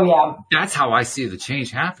 Oh yeah. That's how I see the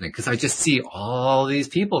change happening because I just see all these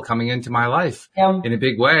people coming into my life in a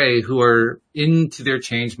big way who are into their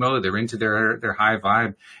change mode. They're into their high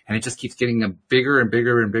vibe, and it just keeps getting a bigger and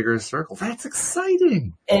bigger and bigger circle. That's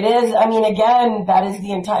exciting. It is. I mean, again, that is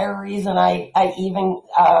the entire reason I even,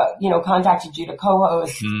 contacted you to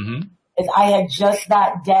co-host. Mm-hmm. Is I had just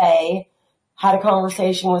that day had a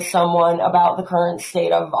conversation with someone about the current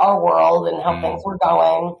state of our world and how things were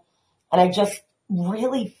going. And I just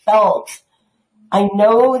really felt, I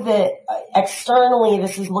know that externally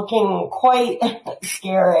this is looking quite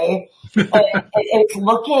scary. It's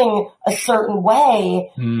looking a certain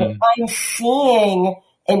way, but I'm seeing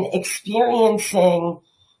and experiencing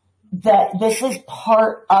that this is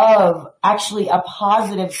part of actually a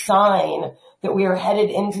positive sign that we are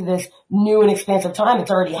headed into this new and expansive time.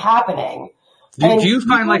 It's already happening. Do you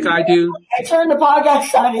find like I do? I turned the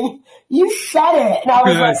podcast on and you said it. And I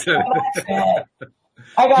was like, that's it.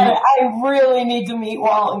 I really need to meet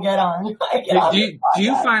Walt and get on. Do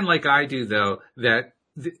you find like I do though, that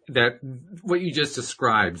what you just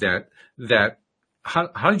described, that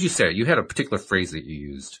how did you say it? You had a particular phrase that you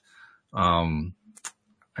used. I'm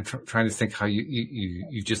trying to think how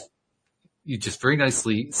you just very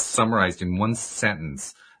nicely summarized in one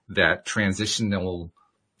sentence that transitional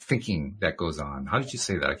thinking that goes on. How did you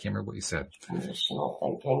say that? I can't remember what you said. Transitional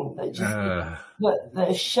thinking.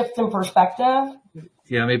 The shift in perspective.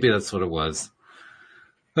 Yeah, maybe that's what it was.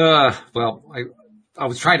 Well, I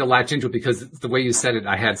was trying to latch into it because the way you said it,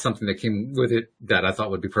 I had something that came with it that I thought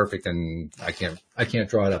would be perfect, and I can't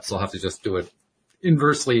draw it up, so I'll have to just do it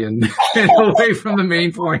inversely and away from the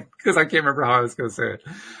main point because I can't remember how I was going to say it.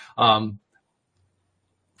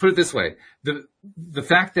 Put it this way: the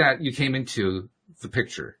fact that you came into the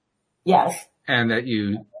picture, yes, and that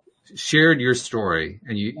you shared your story,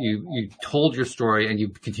 and you told your story, and you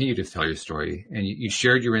continue to tell your story, and you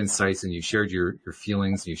shared your insights, and you shared your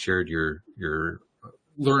feelings, and you shared your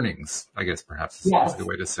learnings, I guess perhaps is the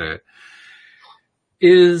way to say it,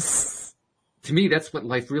 is, to me, that's what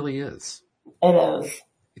life really is. It is.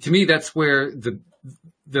 To me, that's where the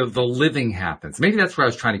living happens. Maybe that's where I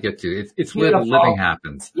was trying to get to. It's where Beautiful. the living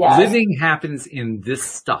happens. Yes. Living happens in this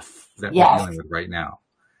stuff that we're dealing with right now.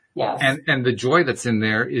 Yes. And the joy that's in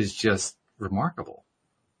there is just remarkable.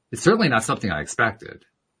 It's certainly not something I expected.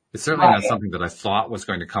 It's certainly not something that I thought was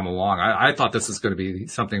going to come along. I thought this was going to be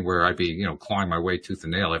something where I'd be, clawing my way tooth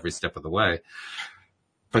and nail every step of the way.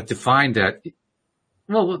 But to find that,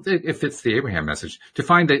 well, it fits the Abraham message. To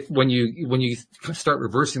find that when you start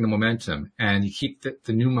reversing the momentum and you keep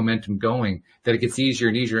the new momentum going, that it gets easier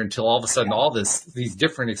and easier until all of a sudden these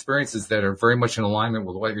different experiences that are very much in alignment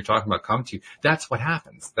with what you're talking about come to you. That's what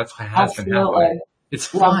happens. That's what has been happening. It's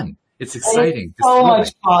fun. It's exciting. It's so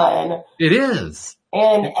much fun. It is.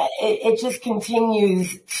 And it just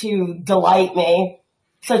continues to delight me,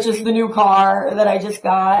 such as the new car that I just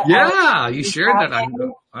got. Yeah, you shared that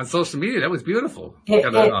on social media. That was beautiful.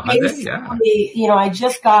 Basically, you know, I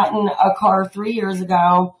just gotten a car 3 years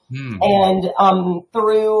ago, and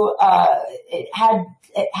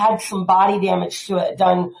it had some body damage to it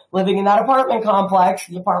done living in that apartment complex,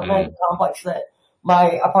 the apartment complex that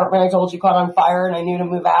my apartment I told you caught on fire, and I knew to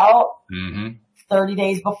move out 30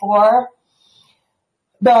 days before.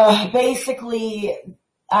 Basically,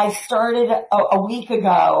 I started a week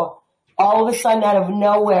ago. All of a sudden, out of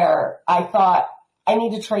nowhere, I thought, I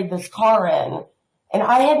need to trade this car in. And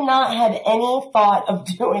I had not had any thought of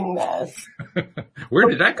doing this. Where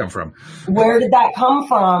did that come from? Where did that come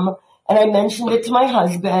from? And I mentioned it to my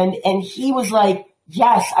husband, and he was like,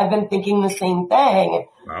 yes, I've been thinking the same thing.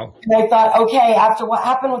 Wow. And I thought, okay, after what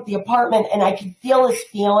happened with the apartment, and I could feel this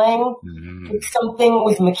feeling that something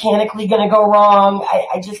was mechanically going to go wrong.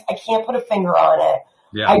 I can't put a finger on it.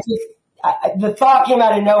 Yeah. The thought came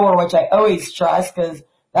out of nowhere, which I always trust, because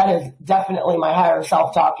that is definitely my higher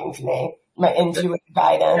self talking to me, my intuitive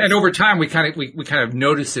guidance. And over time, we kind of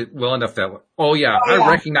notice it well enough that, I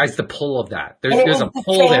recognize the pull of that. There's a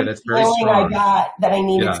pull there that's very strong. I got that I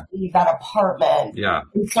needed to leave that apartment. Yeah.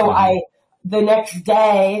 And so the next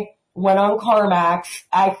day, went on CarMax.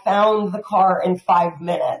 I found the car in 5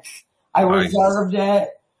 minutes. I reserved it.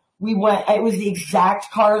 We went, it was the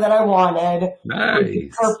exact car that I wanted. Nice. It was the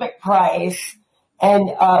perfect price. And,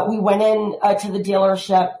 we went in, to the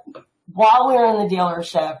dealership. While we were in the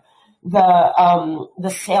dealership, the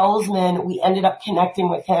salesman, we ended up connecting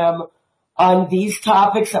with him on these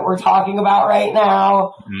topics that we're talking about right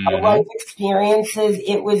now, our life experiences.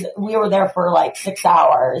 We were there for like 6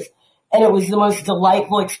 hours, and it was the most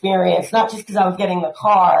delightful experience, not just because I was getting the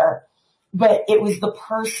car, but it was the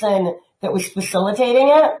person that was facilitating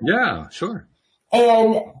it. Yeah, sure.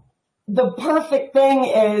 And the perfect thing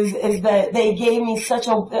is that they gave me such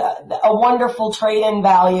a wonderful trade-in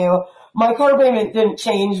value. My car payment didn't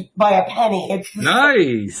change by a penny. It's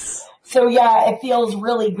nice. So yeah, it feels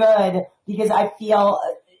really good because I feel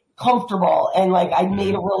comfortable and like I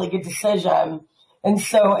made a really good decision. And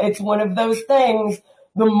so it's one of those things,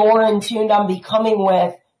 the more in tune I'm becoming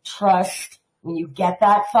with trust. When you get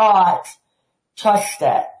that thought, trust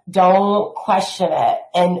it. Don't question it.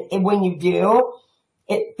 And when you do,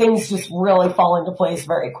 things just really fall into place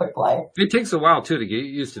very quickly. It takes a while too to get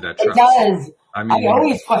used to that trust. It does. I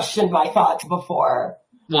always questioned my thoughts before.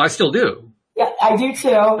 Well, I still do. Yeah, I do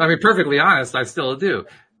too. I mean, perfectly honest, I still do.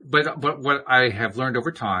 But what I have learned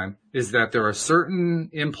over time is that there are certain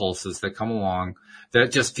impulses that come along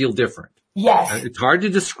that just feel different. Yes. It's hard to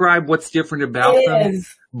describe what's different about them.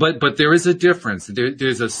 But there is a difference.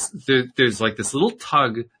 There's like this little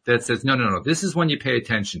tug that says, no, this is one you pay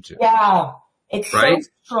attention to. Yeah. It's so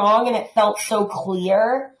strong and it felt so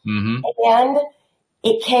clear. And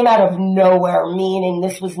it came out of nowhere, meaning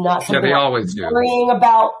this was not something they always do. Worrying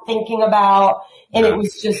about, thinking about, and it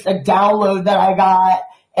was just a download that I got,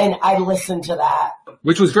 and I listened to that.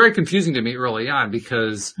 Which was very confusing to me early on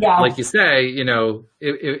because, like you say,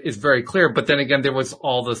 it's very clear. But then again, there was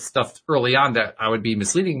all the stuff early on that I would be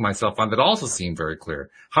misleading myself on that also seemed very clear.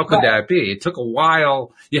 How could that be? It took a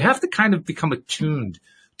while. You have to kind of become attuned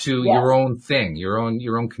to your own thing, your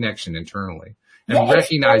own connection internally, and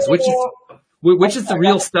recognize which is the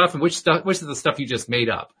real stuff and which is the stuff you just made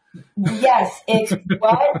up. Yes, it's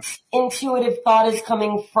what intuitive thought is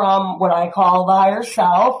coming from what I call the higher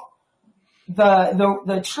self,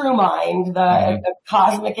 the true mind, the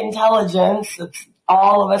cosmic intelligence that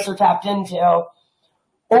all of us are tapped into,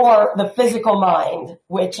 or the physical mind,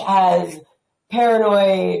 which has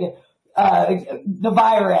paranoid, the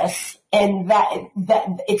virus, and that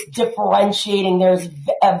it's differentiating. There's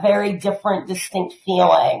a very different, distinct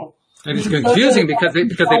feeling. And it's confusing because they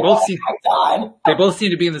both seem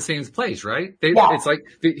to be in the same place, right? It's like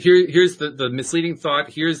here's the misleading thought,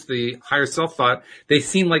 here's the higher self thought. They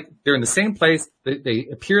seem like they're in the same place. They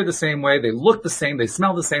appear the same way. They look the same. They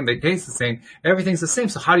smell the same. They taste the same. Everything's the same.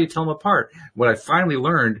 So how do you tell them apart? What I finally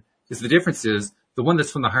learned is the difference is the one that's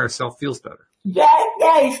from the higher self feels better.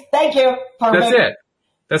 Yes, thank you. Perfect. That's it.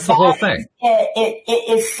 That's the whole thing. It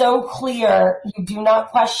is so clear. You do not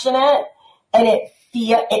question it, and it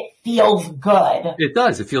feels good. It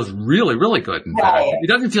does. It feels really, really good. Right. It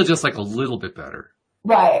doesn't feel just like a little bit better.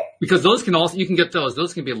 Right. Because those can also, you can get those.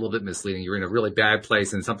 Those can be a little bit misleading. You're in a really bad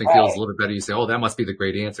place and something feels a little bit better. You say, oh, that must be the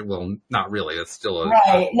great answer. Well, not really. That's still a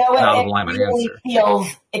out of alignment really answer. Feels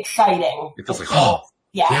exciting. It feels like,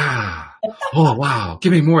 yeah. Oh, wow.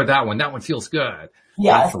 Give me more of that one. That one feels good.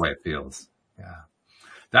 Yes. That's the way it feels. Yeah.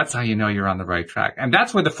 That's how you know you're on the right track. And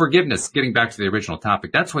that's where the forgiveness, getting back to the original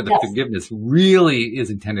topic, that's where the forgiveness really is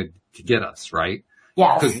intended to get us, right?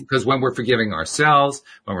 Yes. Because when we're forgiving ourselves,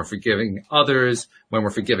 when we're forgiving others, when we're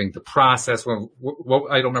forgiving the process, I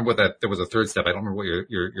don't remember what there was a third step. I don't remember what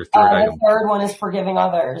your third item. The third one is forgiving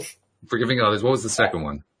others. Forgiving others. What was the second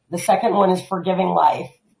one? The second one is forgiving life.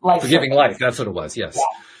 Forgiving life. That's what it was. Yes. Yeah.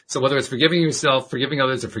 So whether it's forgiving yourself, forgiving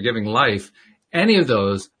others, or forgiving life, any of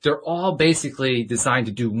those, they're all basically designed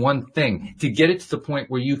to do one thing, to get it to the point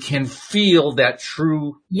where you can feel that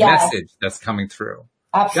true message that's coming through.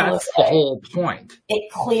 Absolutely. That's the whole point.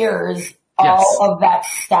 It clears all of that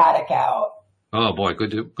static out. Oh boy,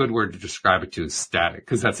 good word to describe it to is static,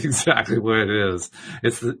 because that's exactly what it is.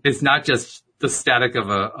 It's not just the static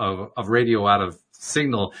of radio out of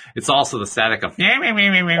signal. It's also the static of it's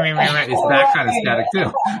that kind of static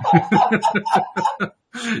too.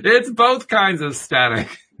 It's both kinds of static.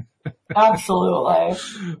 Absolutely.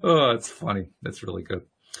 Oh, it's funny. That's really good.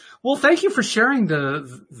 Well, thank you for sharing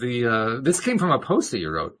this came from a post that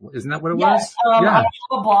you wrote. Isn't that what it was? Yes. I have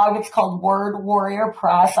a blog. It's called Word Warrior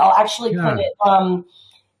Press. I'll actually put it,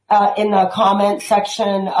 in the comment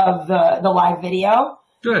section of the live video.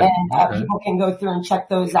 Good. And, people can go through and check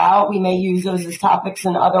those out. We may use those as topics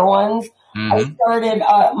in other ones. Mm-hmm. I started,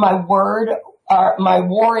 my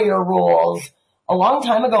warrior rules a long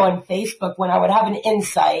time ago on Facebook when I would have an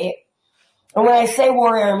insight. And when I say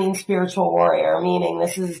warrior, I mean spiritual warrior, meaning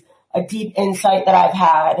this is a deep insight that I've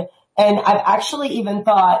had. And I've actually even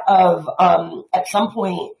thought of, at some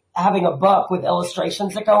point having a book with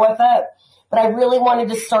illustrations that go with it. But I really wanted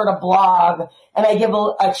to start a blog, and I give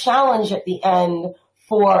a challenge at the end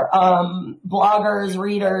for, bloggers,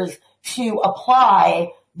 readers to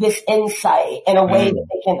apply this insight in a way that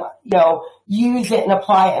they can, use it and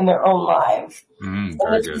apply it in their own lives.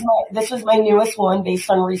 This was my newest one based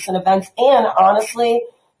on recent events, and honestly,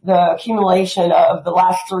 the accumulation of the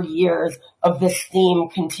last 3 years of this theme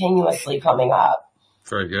continuously coming up.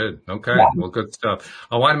 Very good. Okay. Yeah. Well, good stuff.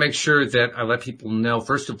 I want to make sure that I let people know,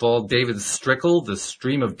 first of all, David Strickel, the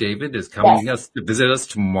Stream of David, is coming to visit us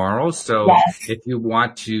tomorrow. So if you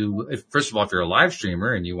want to, first of all, if you're a live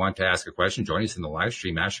streamer and you want to ask a question, join us in the live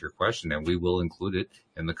stream, ask your question, and we will include it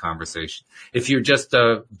in the conversation. If you're just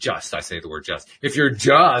I say the word just, if you're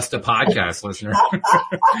just a podcast listener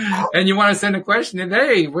and you want to send a question, then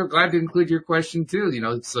hey, we're glad to include your question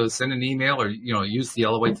too, so send an email or, use the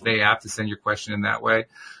LOA Today app to send your question in that way.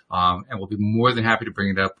 And we'll be more than happy to bring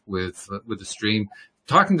it up with the stream.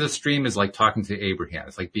 Talking to the stream is like talking to Abraham.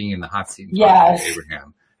 It's like being in the hot seat and talking to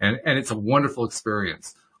Abraham. And it's a wonderful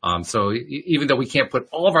experience. So even though we can't put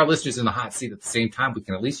all of our listeners in the hot seat at the same time, we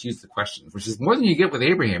can at least use the questions, which is more than you get with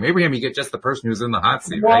Abraham. Abraham, you get just the person who's in the hot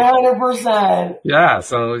seat, right? 100%. Yeah.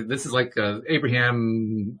 So this is like,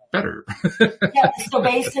 Abraham better. So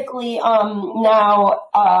basically, now,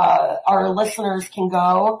 our listeners can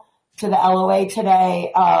go to the LOA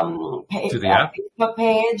Today, page, to the Facebook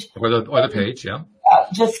page. Or the page, yeah.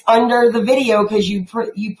 Just under the video, cause you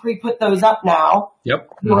pre-put those up now. Yep.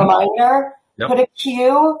 The reminder. Yep. Put a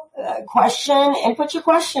Q question and put your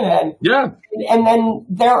question in. Yeah. And then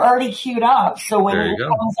they're already queued up. So when it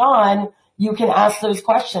comes on, you can ask those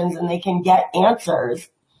questions and they can get answers.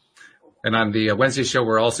 And on the Wednesday show,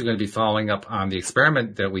 we're also going to be following up on the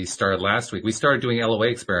experiment that we started last week. We started doing LOA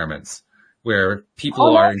experiments where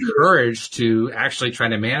people are encouraged to actually try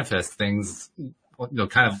to manifest things,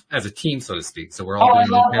 kind of as a team, so to speak. So we're all doing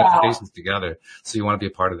these manifestations together. So you want to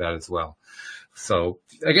be a part of that as well. So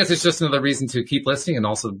I guess it's just another reason to keep listening and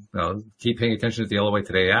also keep paying attention to the LOA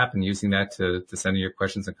Today app and using that to send in your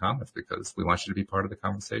questions and comments, because we want you to be part of the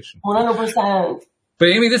conversation. 100%. But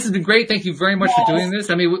Amy, this has been great. Thank you very much for doing this.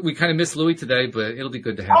 I mean, we kind of missed Louis today, but it'll be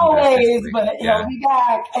good to have him always, but he'll be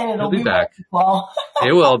back, and it'll be back. Well,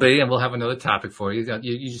 it will be, and we'll have another topic for you.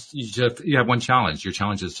 You have one challenge. Your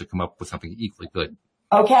challenge is to come up with something equally good.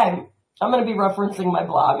 Okay. I'm going to be referencing my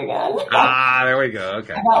blog again. There we go.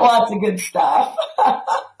 Okay. I got lots of good stuff.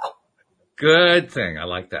 Good thing. I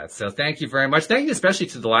like that. So thank you very much. Thank you especially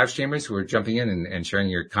to the live streamers who are jumping in and sharing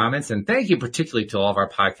your comments. And thank you particularly to all of our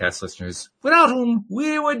podcast listeners, without whom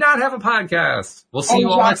we would not have a podcast. We'll see you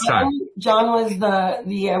all next time. John was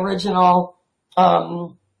the original,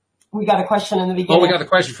 we got a question in the beginning. Oh, we got a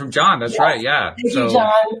question from John. That's right. Yeah. Thank you,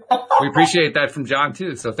 John. We appreciate that from John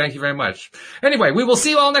too. So thank you very much. Anyway, we will see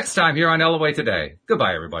you all next time here on LOA Today.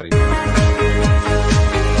 Goodbye, everybody.